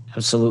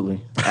 Absolutely.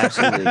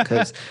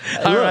 Because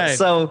right.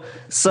 So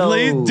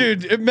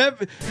dude,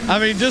 I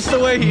mean, just the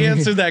way he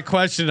answered that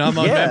question, I'm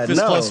on Memphis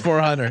plus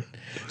 400.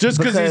 Just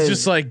because he's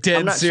just like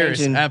dead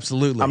serious.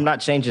 Absolutely. I'm not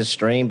changing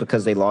stream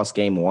because they lost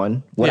game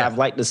 1. Would I've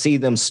liked to see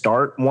them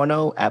start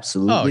 1-0?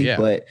 Absolutely. Oh, yeah.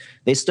 But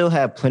they still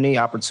have plenty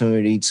of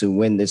opportunity to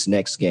win this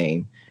next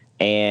game.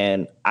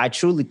 And I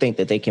truly think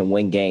that they can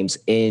win games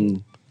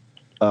in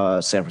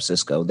San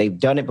Francisco. They've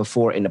done it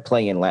before in the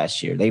play-in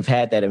last year. They've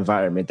had that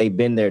environment. They've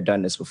been there,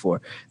 done this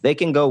before. They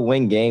can go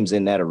win games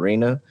in that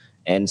arena.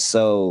 And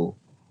so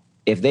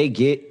if they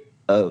get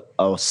a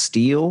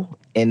steal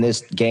in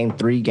this game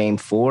 3, game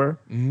 4,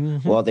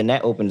 well, then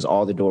that opens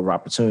all the door of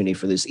opportunity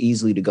for this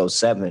easily to go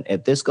 7.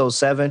 If this goes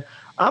 7,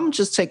 I'm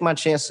just take my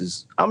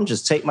chances.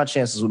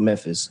 With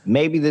Memphis.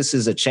 Maybe this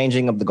is a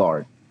changing of the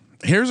guard.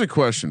 Here's a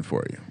question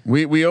for you.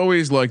 We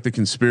always like the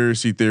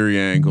conspiracy theory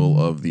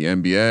angle of the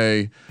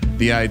NBA,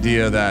 the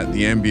idea that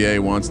the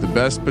NBA wants the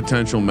best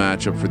potential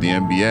matchup for the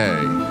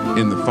NBA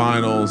in the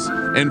finals.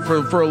 And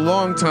for a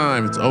long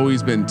time, it's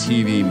always been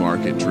TV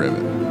market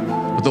driven.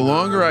 But the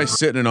longer I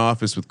sit in an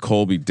office with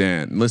Colby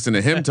Dant and listen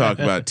to him talk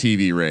about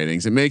TV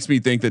ratings, it makes me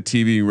think that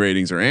TV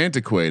ratings are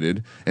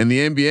antiquated and the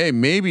NBA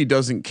maybe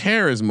doesn't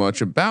care as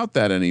much about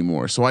that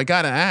anymore. So I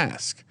got to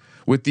ask,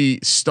 with the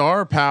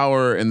star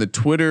power and the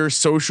Twitter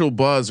social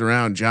buzz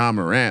around Ja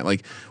Morant,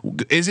 like,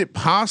 is it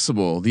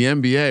possible the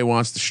NBA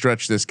wants to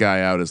stretch this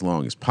guy out as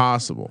long as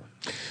possible?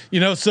 You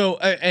know, so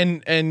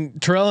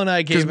and Terrell and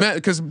I gave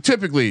because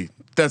typically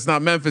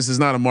Memphis is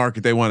not a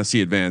market they want to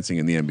see advancing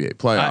in the NBA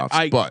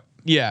playoffs. But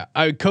yeah,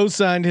 I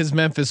co-signed his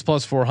Memphis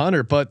plus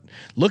 400. But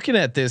looking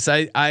at this,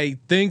 I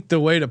think the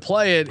way to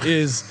play it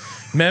is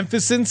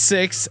Memphis in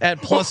 6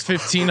 at plus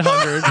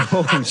 1,500.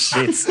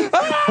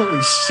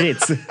 Holy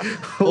shit!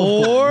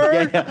 Or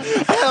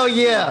hell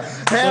yeah!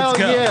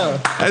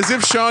 As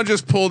if Sean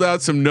just pulled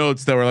out some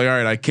notes that were like, all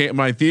right, I can't.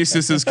 My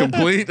thesis is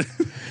complete.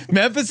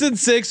 Memphis in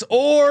 6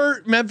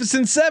 or Memphis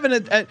in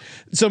 7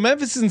 so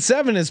Memphis in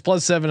 7 is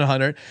plus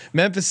 700.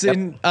 Memphis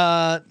in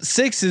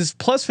 6 is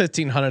plus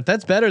 1,500.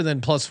 That's better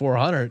than plus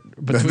 400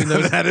 between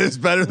those. That is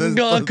better than.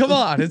 Come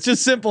on, it's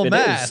just simple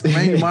math.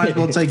 Man, you might as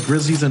well take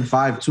Grizzlies in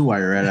 5 too while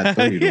you're at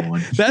 30 to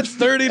 1. That's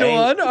 30 to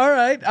 1. All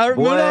right, our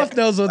Munoz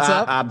knows what's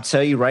up. I'll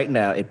tell you right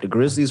now, if the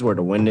Grizzlies were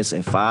to win this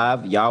in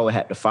 5, y'all would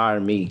have to fire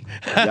me.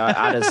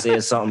 I just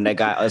said something that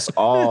got us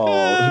all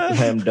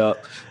hemmed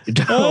up.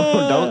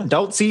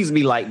 Don't tease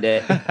me like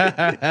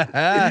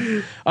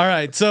that. All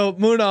right, so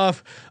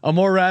Munaf, a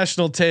more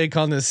rational take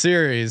on this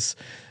series.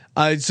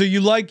 So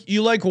you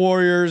like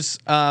Warriors?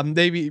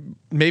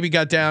 Maybe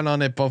got down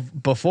on it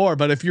before,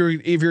 but if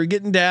you're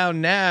getting down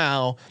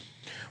now,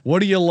 what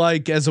do you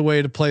like as a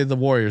way to play the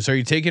Warriors? Are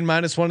you taking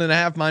minus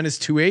 1.5, minus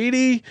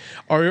 280,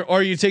 or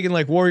are you taking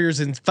like Warriors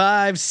in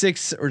 5,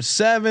 6, or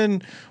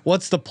 7?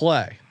 What's the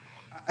play?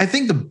 I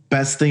think the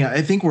best thing.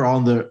 I think we're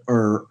on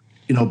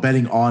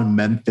betting on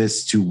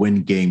Memphis to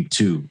win game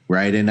 2,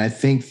 right? And I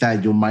think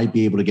that you might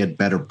be able to get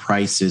better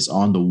prices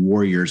on the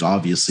Warriors.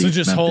 Obviously, so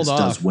just Memphis hold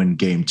off. does win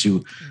game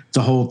 2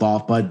 to hold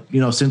off. But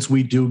since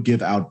we do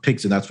give out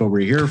picks, and that's what we're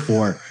here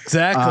for,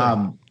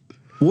 exactly.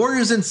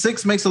 Warriors in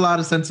 6 makes a lot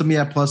of sense to me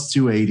at plus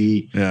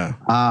 280. Yeah.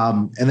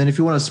 And then if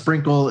you want to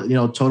sprinkle,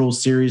 total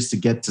series to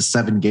get to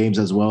 7 games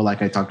as well,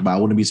 like I talked about,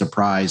 I wouldn't be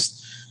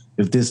surprised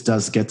if this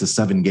does get to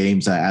 7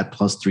 games at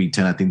plus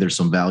 310. I think there's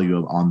some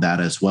value on that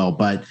as well.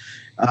 But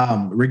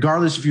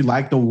regardless if you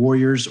like the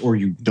Warriors or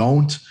you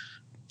don't,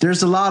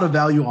 there's a lot of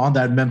value on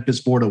that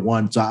Memphis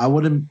 4-1. So I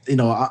wouldn't,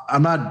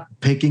 I'm not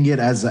picking it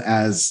as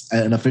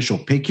an official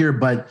pick here,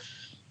 but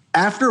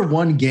after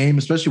one game,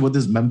 especially with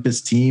this Memphis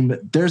team,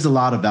 there's a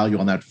lot of value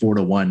on that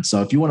 4-1.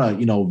 So if you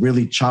want to,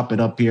 really chop it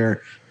up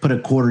here, put a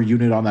quarter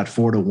unit on that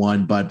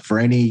 4-1. But for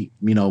any,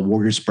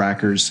 Warriors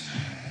backers,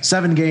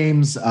 7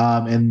 games,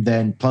 and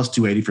then plus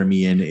 280 for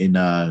me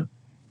in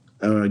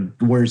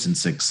Warriors in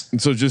 6.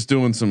 And so just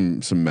doing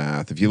some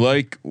math. If you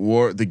like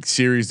the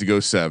series to go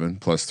 7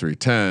 plus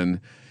 310,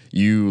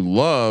 you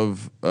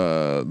love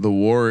the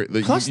war.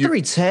 Plus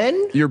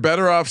 310. You're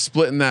better off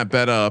splitting that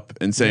bet up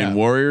and saying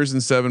Warriors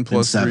in 7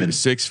 plus 7.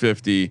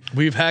 650.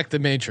 We've hacked the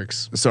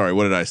matrix. Sorry,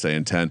 what did I say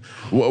in 10?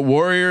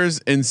 Warriors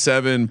in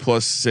 7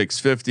 plus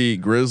 650.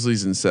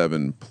 Grizzlies in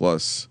 7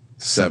 plus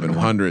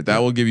 700. That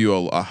will give you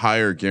a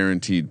higher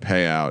guaranteed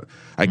payout.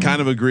 I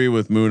kind of agree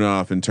with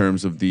Munaf in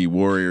terms of the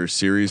Warriors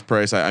series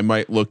price. I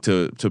might look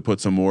to put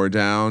some more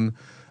down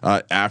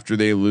after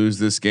they lose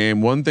this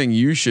game. One thing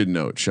you should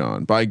note,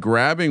 Sean, by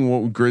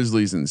grabbing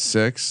Grizzlies in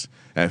 6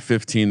 at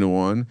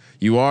 15-1,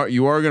 you are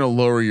going to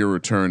lower your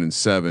return in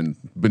 7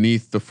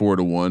 beneath the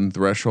 4-1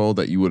 threshold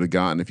that you would have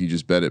gotten if you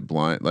just bet it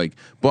blind.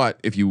 But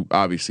if you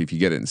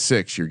get it in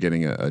 6, you're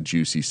getting a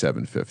juicy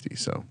 750.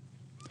 So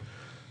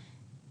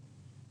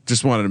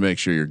just wanted to make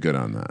sure you're good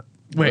on that.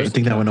 Wait, I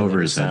think that went over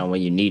his head.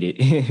 When you need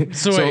it.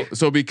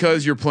 So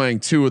because you're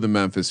playing 2 of the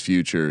Memphis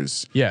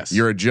futures, yes,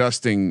 you're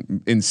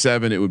adjusting in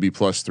 7. It would be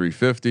plus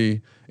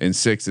 350. In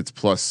 6, it's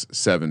plus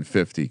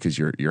 750 because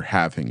you're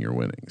halving your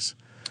winnings.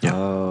 Yeah.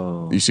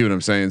 Oh, You see what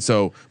I'm saying?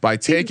 So by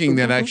taking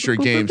that extra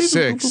game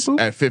 6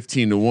 at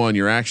 15-1,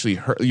 you're actually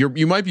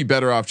you might be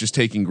better off just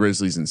taking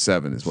Grizzlies in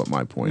 7. Is what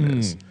my point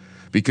is.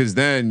 Because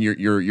then you're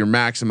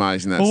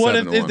maximizing that. Well, what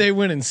 7-1. if they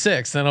win in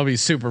 6? Then I'll be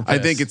super pissed. I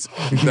think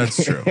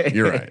that's true.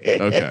 You're right.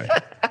 Okay.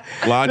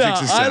 Logic's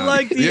No, is sound. I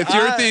like it's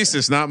your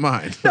thesis, not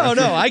mine. No,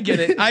 I get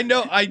it. I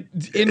know.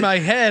 In my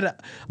head,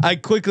 I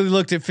quickly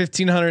looked at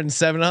 1500 and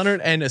 700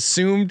 and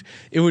assumed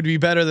it would be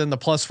better than the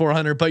plus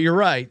 400. But you're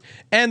right,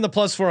 and the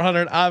plus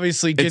 400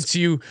 obviously gets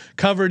you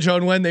coverage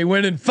on when they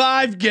win in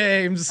 5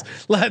 games.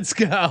 Let's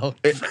go.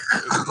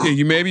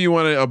 Maybe you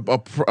want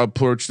to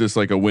approach this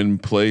like a win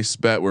place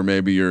bet, where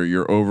maybe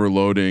you're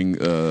overloading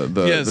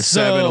the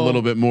 7 a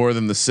little bit more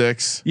than the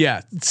 6.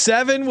 Yeah,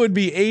 7 would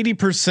be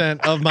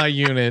 80% of my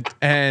unit,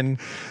 and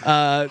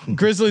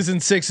Grizzlies in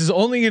 6 is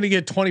only going to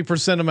get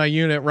 20% of my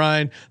unit,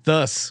 Ryan,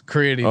 thus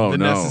creating the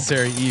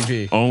necessary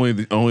EV. Only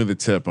the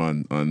tip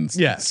on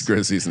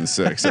Grizzlies in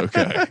 6.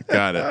 Okay,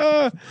 got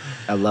it.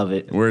 I love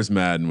it. Where's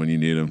Madden when you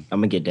need him? I'm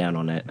gonna get down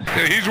on that.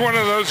 He's one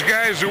of those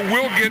guys who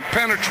will get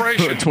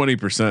penetration.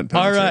 20%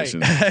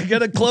 penetration. All right, I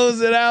gotta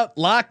close it out.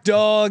 Lock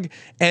dog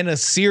and a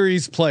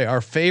series play.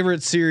 Our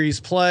favorite series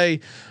play.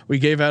 We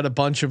gave out a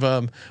bunch of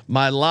them.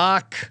 My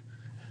lock.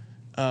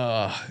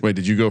 Wait,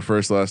 did you go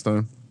first last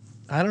time?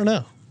 I don't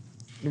know.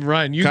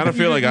 Ryan, you kind of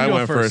feel like I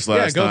went first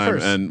last time,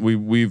 and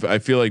we've I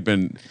feel like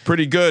been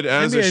pretty good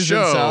as a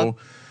show.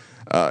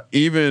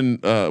 Even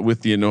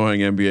with the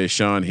annoying NBA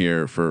Sean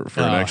here for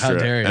an extra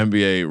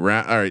NBA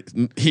round. All right,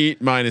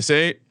 Heat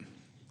 -8.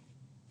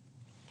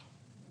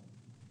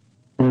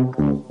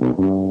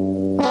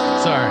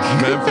 Sorry,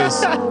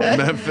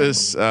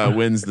 Memphis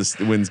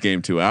wins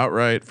game 2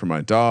 outright for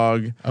my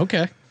dog.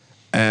 Okay.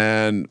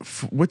 And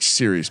which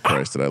series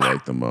price did I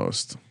like the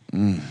most?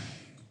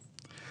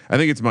 I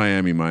think it's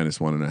Miami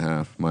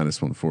 -1.5,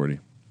 -140.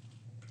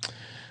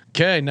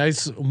 Okay,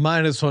 nice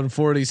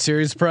 -140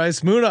 series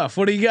price. Munaf,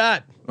 what do you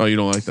got? Oh, you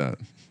don't like that?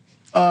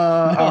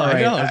 All right.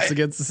 I know it's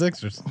against the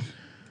Sixers.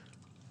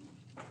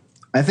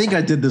 I think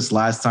I did this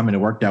last time and it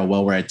worked out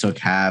well where I took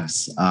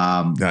halves.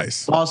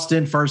 Nice.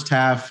 Boston first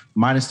half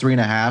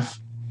 -3.5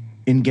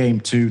 in game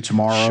 2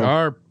 tomorrow.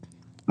 Sharp.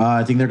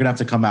 I think they're gonna have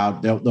to come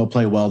out. They'll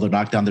play well. They'll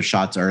knock down their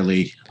shots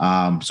early.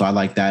 So I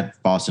like that.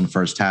 Boston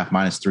first half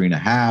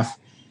 -3.5.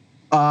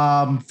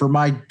 For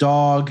my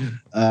dog,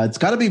 it's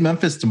got to be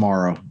Memphis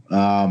tomorrow.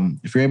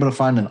 If you're able to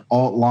find an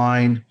alt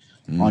line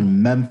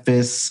on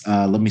Memphis,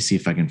 let me see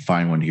if I can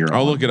find one here.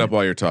 I'll look it up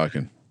while you're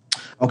talking.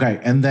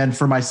 Okay, and then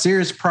for my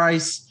serious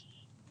price,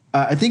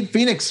 I think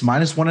Phoenix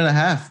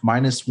 -1.5,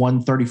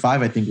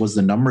 -135. I think was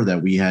the number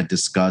that we had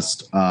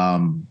discussed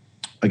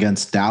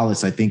against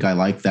Dallas. I think I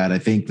like that. I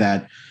think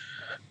that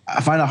I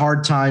find a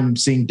hard time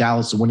seeing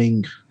Dallas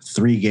winning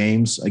 3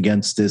 games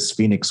against this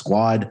Phoenix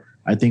squad.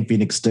 I think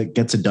Phoenix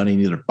gets it done in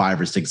either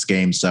 5 or 6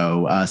 games.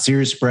 So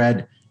series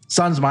spread,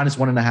 Suns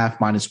 -1.5,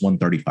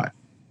 -135.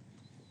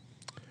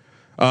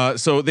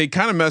 So they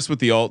kind of mess with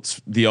the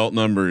alt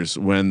numbers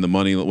when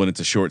it's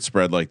a short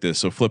spread like this.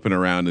 So flipping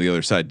around to the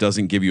other side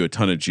doesn't give you a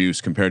ton of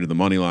juice compared to the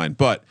money line.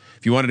 But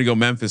if you wanted to go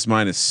Memphis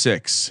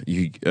 -6,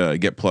 you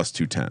get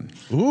 +210.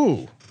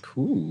 Ooh,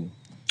 Cool.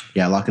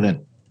 Yeah, lock it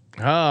in.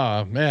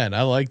 oh man,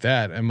 I like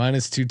that. And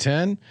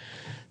 -210.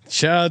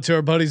 Shout out to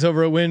our buddies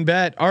over at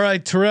WinBet. All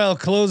right, Terrell,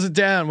 close it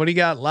down. What do you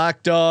got?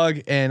 Lock dog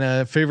and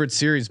a favorite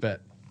series bet.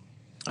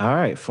 All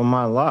right, for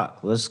my lock,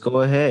 let's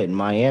go ahead.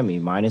 Miami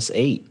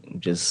 -8.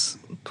 Just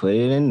put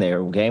it in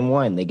there. Game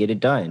 1, they get it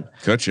done.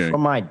 Ka-ching. For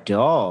my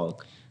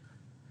dog,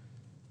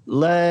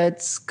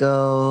 let's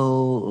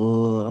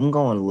go. I'm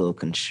going a little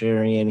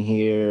contrarian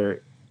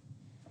here.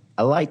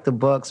 I like the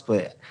Bucks,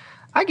 but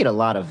I get a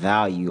lot of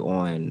value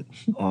on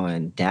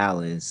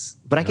Dallas.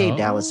 But I gave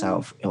Dallas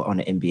out on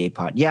the NBA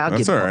pod. Yeah, I'll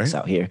get Bucks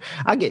out here.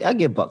 I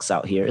get Bucks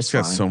out here. It's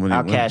fine. So many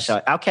I'll wins.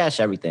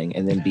 cash everything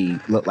and then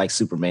look like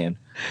Superman.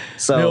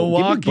 So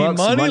Milwaukee give me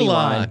Bucks money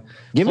line.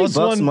 Give me Plus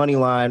Bucks one. money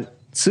line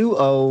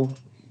 2-0.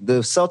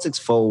 The Celtics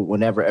fold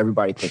whenever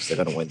everybody thinks they're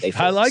going to win. They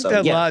fold. I like So,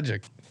 that yeah.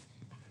 logic.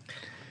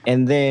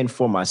 And then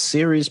for my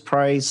series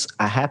price,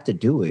 I have to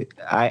do it.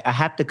 I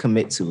have to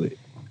commit to it.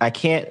 I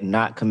can't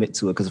not commit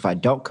to it because if I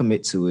don't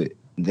commit to it,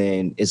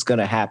 then it's going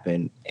to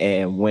happen.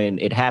 And when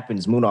it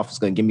happens, Moonoff is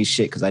going to give me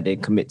shit because I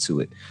didn't commit to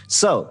it.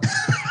 So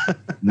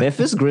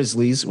Memphis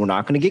Grizzlies, we're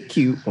not going to get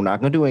cute. We're not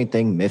going to do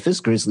anything. Memphis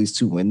Grizzlies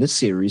to win the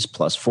series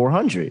plus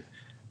 400.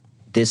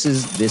 This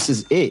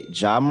is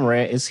it. Ja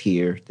Morant is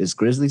here. This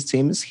Grizzlies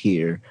team is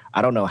here.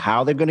 I don't know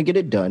how they're going to get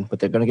it done, but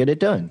they're going to get it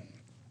done.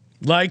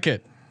 Like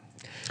it.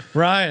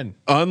 Ryan.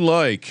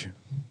 Unlike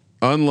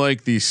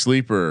the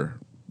sleeper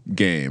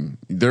game,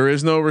 there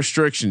is no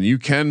restriction. You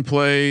can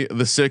play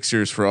the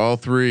Sixers for all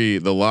three,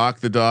 the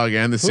lock, the dog,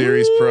 and the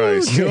series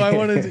price. Do I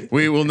want to?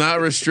 We will not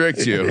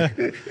restrict you.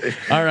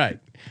 All right.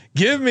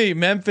 Give me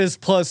Memphis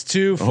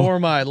 +2 for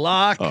my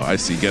lock. Oh, I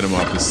see. Get him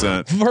off the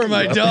scent. For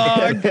my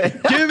dog.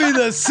 Give me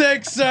the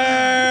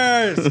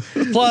Sixers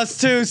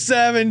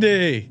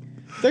 +270.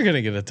 They're going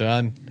to get it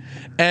done.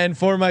 And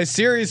for my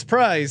series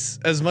price,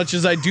 as much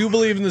as I do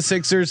believe in the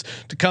Sixers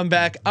to come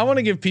back, I want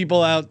to give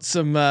people out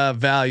some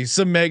value,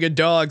 some mega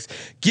dogs.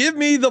 Give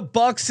me the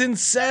Bucks in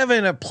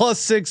 7 at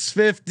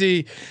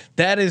 +650.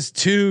 That is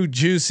too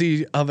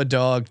juicy of a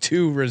dog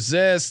to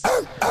resist.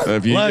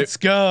 Let's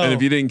go. And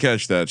if you didn't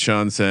catch that,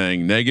 Sean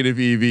saying negative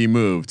EV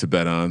move to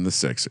bet on the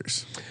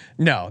Sixers.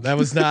 No, that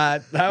was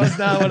not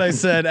what I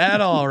said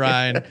at all,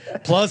 Ryan.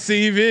 Plus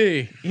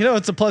EV. You know,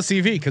 it's a plus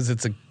EV because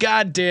it's a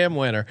goddamn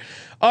winner.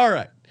 All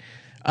right.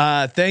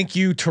 Thank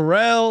you,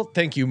 Terrell.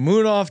 Thank you,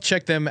 Moonoff.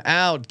 Check them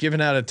out. Giving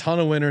out a ton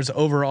of winners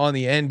over on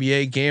the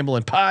NBA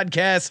Gambling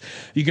Podcast.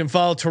 You can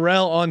follow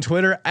Terrell on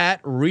Twitter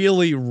at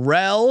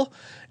ReallyRel.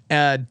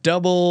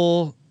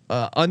 Double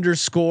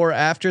underscore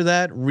after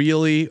that,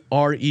 really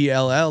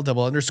RELL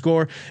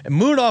 _. And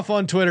Moonoff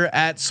on Twitter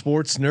at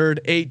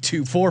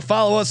SportsNerd824.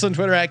 Follow us on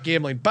Twitter at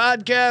Gambling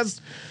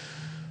Podcast.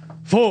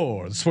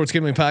 For the Sports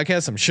Gambling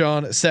Podcast, I'm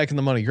Sean, Stacking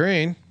the Money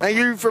Green. Thank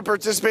you for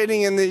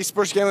participating in the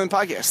Sports Gambling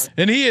Podcast.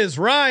 And he is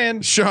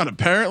Ryan. Sean,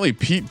 apparently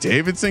Pete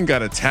Davidson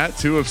got a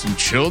tattoo of some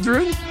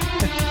children.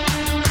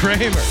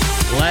 Kramer,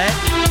 let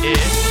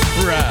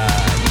it ride.